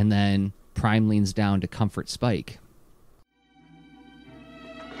it, and then Prime leans down to comfort Spike.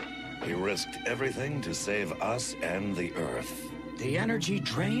 He risked everything to save us and the Earth. The energy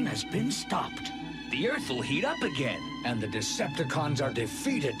drain has been stopped. The Earth will heat up again. And the Decepticons are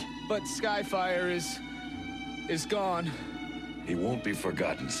defeated. But Skyfire is gone. He won't be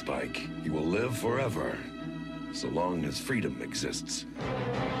forgotten, Spike. He will live forever, so long as freedom exists.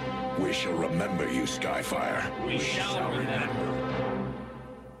 We shall remember you, Skyfire. We shall remember.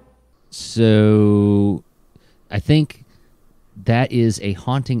 So, I think that is a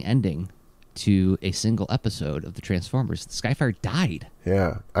haunting ending to a single episode of the Transformers. Skyfire died.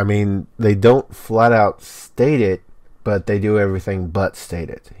 Yeah. I mean, they don't flat out state it, but they do everything but state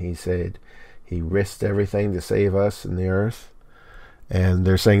it. He said he risked everything to save us and the Earth. and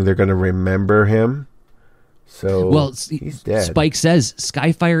they're saying they're going to remember him. So well, he's dead. Spike says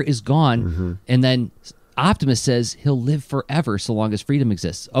Skyfire is gone, and then Optimus says he'll live forever so long as freedom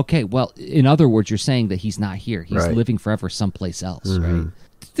exists. Okay, well, in other words, you're saying that he's not here. He's living forever someplace else, right?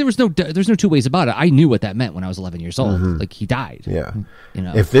 There's no two ways about it. I knew what that meant when I was 11 years old. Like, he died. Yeah. You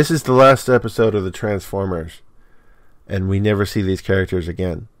know? If this is the last episode of the Transformers and we never see these characters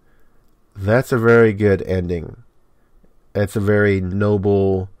again, that's a very good ending. It's a very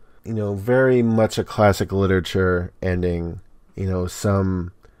noble, you know, very much a classic literature ending. You know,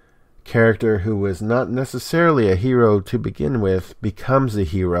 some character who was not necessarily a hero to begin with becomes a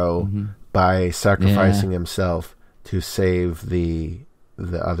hero by sacrificing himself to save the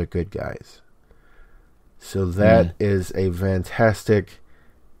other good guys. So that is a fantastic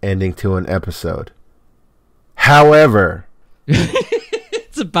ending to an episode. However,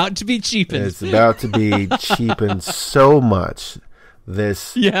 it's about to be cheapened. It's about to be cheapened so much.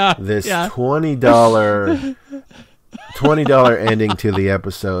 This $20 ending to the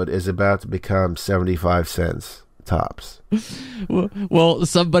episode is about to become 75 cents tops. Well,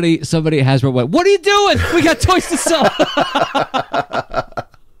 somebody has went, what are you doing? We got toys to sell.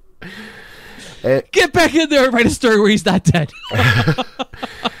 Get back in there and write a story where he's not dead.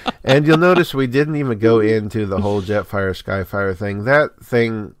 And you'll notice we didn't even go into the whole Jetfire Skyfire thing.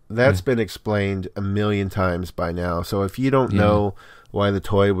 That's been explained a million times by now. So if you don't know why the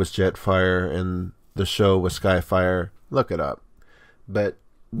toy was Jetfire and the show was Skyfire, look it up. But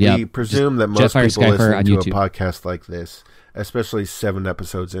we presume that most Jetfire, people Skyfire listening on to YouTube. a podcast like this, especially 7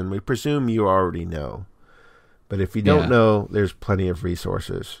 episodes in, we presume you already know. But if you don't know, there's plenty of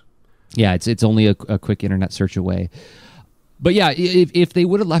resources. Yeah, it's only a quick internet search away. But yeah, if they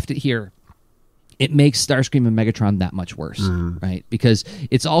would have left it here, it makes Starscream and Megatron that much worse, right? Because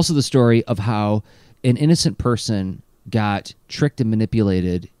it's also the story of how an innocent person got tricked and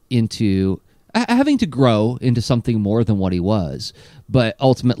manipulated into having to grow into something more than what he was, but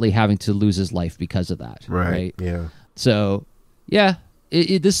ultimately having to lose his life because of that, right? Yeah. So, yeah,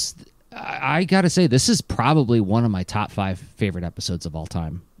 I gotta say, this is probably one of my top 5 favorite episodes of all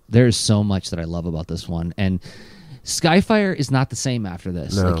time. There's so much that I love about this one, and Skyfire is not the same after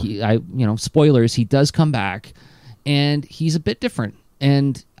this. No. Like spoilers, he does come back, and he's a bit different.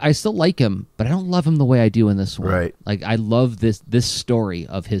 And I still like him, but I don't love him the way I do in this one. Right. Like, I love this story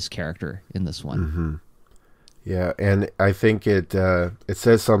of his character in this one. Yeah, and I think it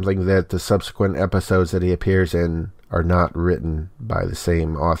says something that the subsequent episodes that he appears in are not written by the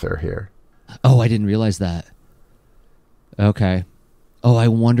same author here. Oh, I didn't realize that. Okay. Oh, I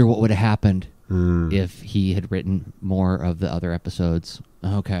wonder what would have happened if he had written more of the other episodes.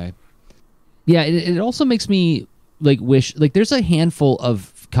 Okay. Yeah, it also makes me wish there's a handful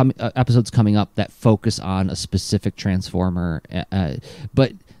of episodes coming up that focus on a specific Transformer,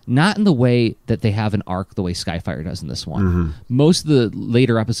 but not in the way that they have an arc the way Skyfire does in this one. Most of the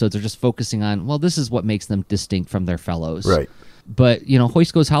later episodes are just focusing on, well, this is what makes them distinct from their fellows. Right. But,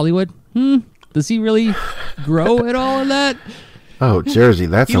 Hoist Goes Hollywood, does he really grow at all in that? Oh, Jersey,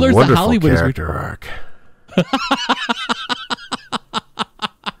 that's a wonderful character arc.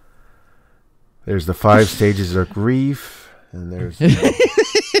 There's the 5 stages of grief, and there's...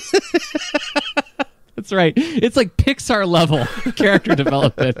 That's right. It's like Pixar level character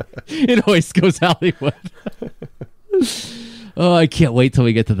development in Hoist Goes Hollywood. Oh, I can't wait till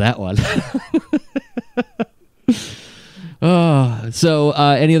we get to that one. So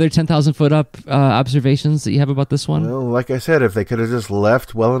any other 10,000 foot up observations that you have about this one? Well, like I said, if they could have just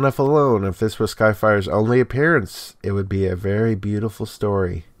left well enough alone, if this was Skyfire's only appearance, it would be a very beautiful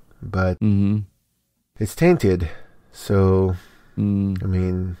story. But it's tainted, so I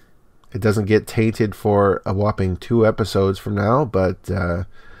mean, it doesn't get tainted for a whopping 2 episodes from now, but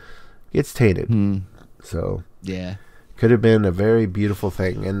it's tainted. So yeah, could have been a very beautiful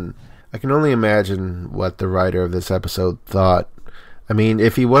thing, and I can only imagine what the writer of this episode thought. I mean,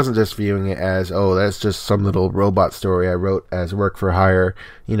 if he wasn't just viewing it as, oh, that's just some little robot story I wrote as work for hire,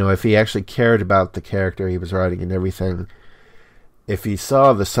 if he actually cared about the character he was writing and everything, if he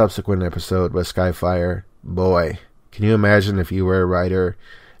saw the subsequent episode with Skyfire, boy, can you imagine if you were a writer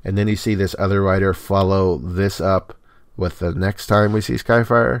and then you see this other writer follow this up with the next time we see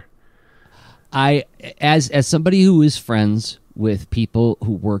Skyfire? As somebody who is friends with people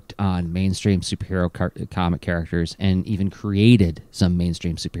who worked on mainstream superhero comic characters and even created some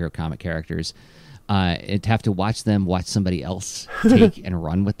mainstream superhero comic characters, to have to watch somebody else take and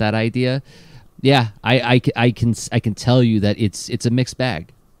run with that idea. Yeah, I can tell you that it's a mixed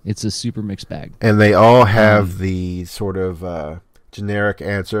bag. It's a super mixed bag. And they all have the sort of generic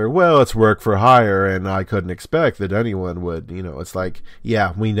answer, well, it's work for hire, and I couldn't expect that anyone would, it's like,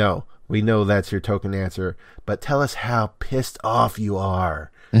 yeah, we know that's your token answer, but tell us how pissed off you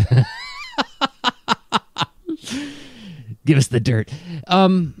are. Give us the dirt.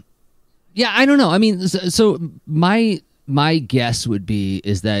 Yeah, I don't know. I mean, so my guess would be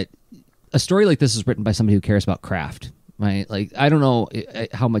is that a story like this is written by somebody who cares about craft, right? Like, I don't know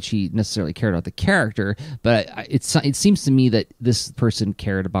how much he necessarily cared about the character, but it seems to me that this person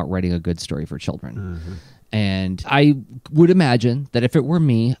cared about writing a good story for children. Mm-hmm. And I would imagine that if it were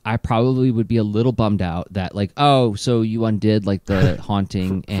me, I probably would be a little bummed out that, like, oh, so you undid like the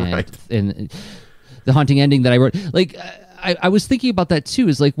haunting and right. and the haunting ending that I wrote. Like, I was thinking about that too.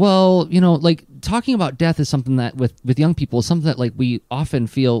 Is like, well, like talking about death is something that with young people is something that like we often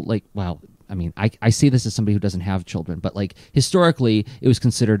feel like, well, I mean, I say this as somebody who doesn't have children, but like historically, it was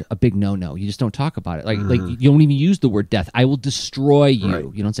considered a big no-no. You just don't talk about it. Like you don't even use the word death. I will destroy you. Right.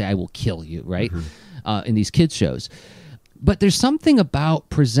 You don't say I will kill you, right? Mm-hmm. In these kids shows. But there's something about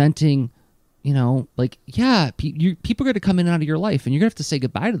presenting, like, yeah, people are going to come in and out of your life, and you're going to have to say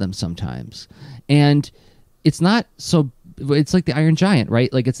goodbye to them sometimes. And it's not so. It's like the Iron Giant,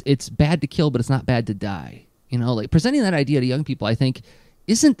 right? Like it's bad to kill, but it's not bad to die. Like presenting that idea to young people, I think,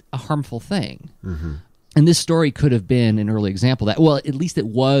 isn't a harmful thing. Mm-hmm. And this story could have been an early example of that. Well, at least it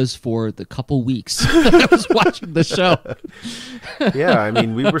was for the couple weeks that I was watching the show. Yeah, I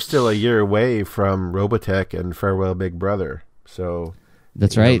mean, we were still a year away from Robotech and Farewell Big Brother. So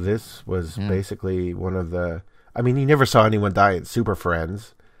that's right. This was basically one of the... I mean, you never saw anyone die in Super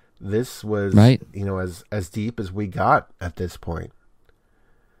Friends. This was, right. As deep as we got at this point.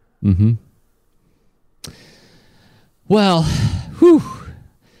 Mm-hmm. Well, whew.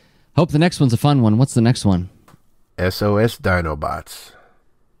 Hope the next one's a fun one. What's the next one? SOS Dinobots.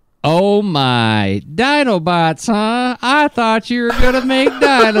 Oh my, Dinobots, huh? I thought you were going to make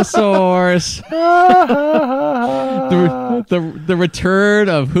dinosaurs. the return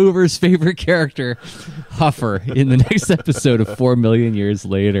of Hoover's favorite character, Huffer, in the next episode of 4 Million Years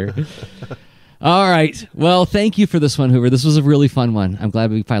Later. All right. Well, thank you for this one, Hoover. This was a really fun one. I'm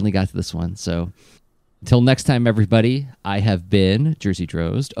glad we finally got to this one. So until next time, everybody, I have been Jersey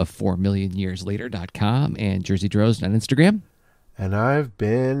Drozd of 4millionyearslater.com and Jersey Drozd on Instagram. And I've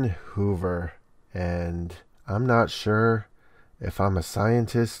been Hoover, and I'm not sure if I'm a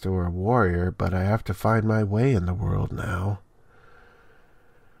scientist or a warrior, but I have to find my way in the world now.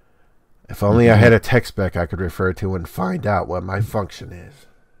 If only I had a tech spec I could refer to and find out what my function is.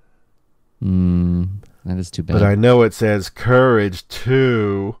 That is too bad. But I know it says courage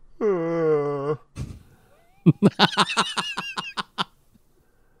too.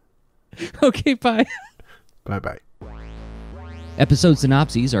 Okay, bye. Bye-bye. Episode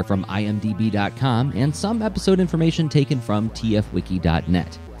synopses are from imdb.com and some episode information taken from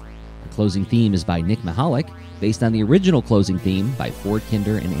tfwiki.net. The closing theme is by Nick Mihalik, based on the original closing theme by Ford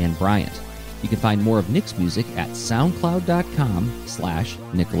Kinder and Ann Bryant. You can find more of Nick's music at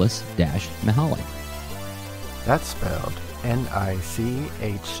soundcloud.com/Nicholas-Mihalik. That's spelled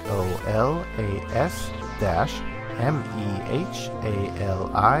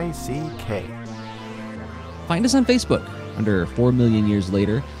NICHOLAS-MEHALICK. Find us on Facebook under 4 Million Years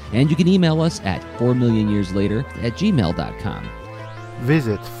Later, and you can email us at 4millionyearslater@gmail.com.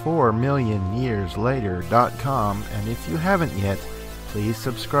 Visit 4millionyearslater.com, and if you haven't yet, please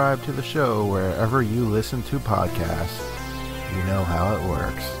subscribe to the show wherever you listen to podcasts. You know how it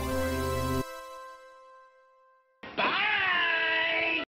works.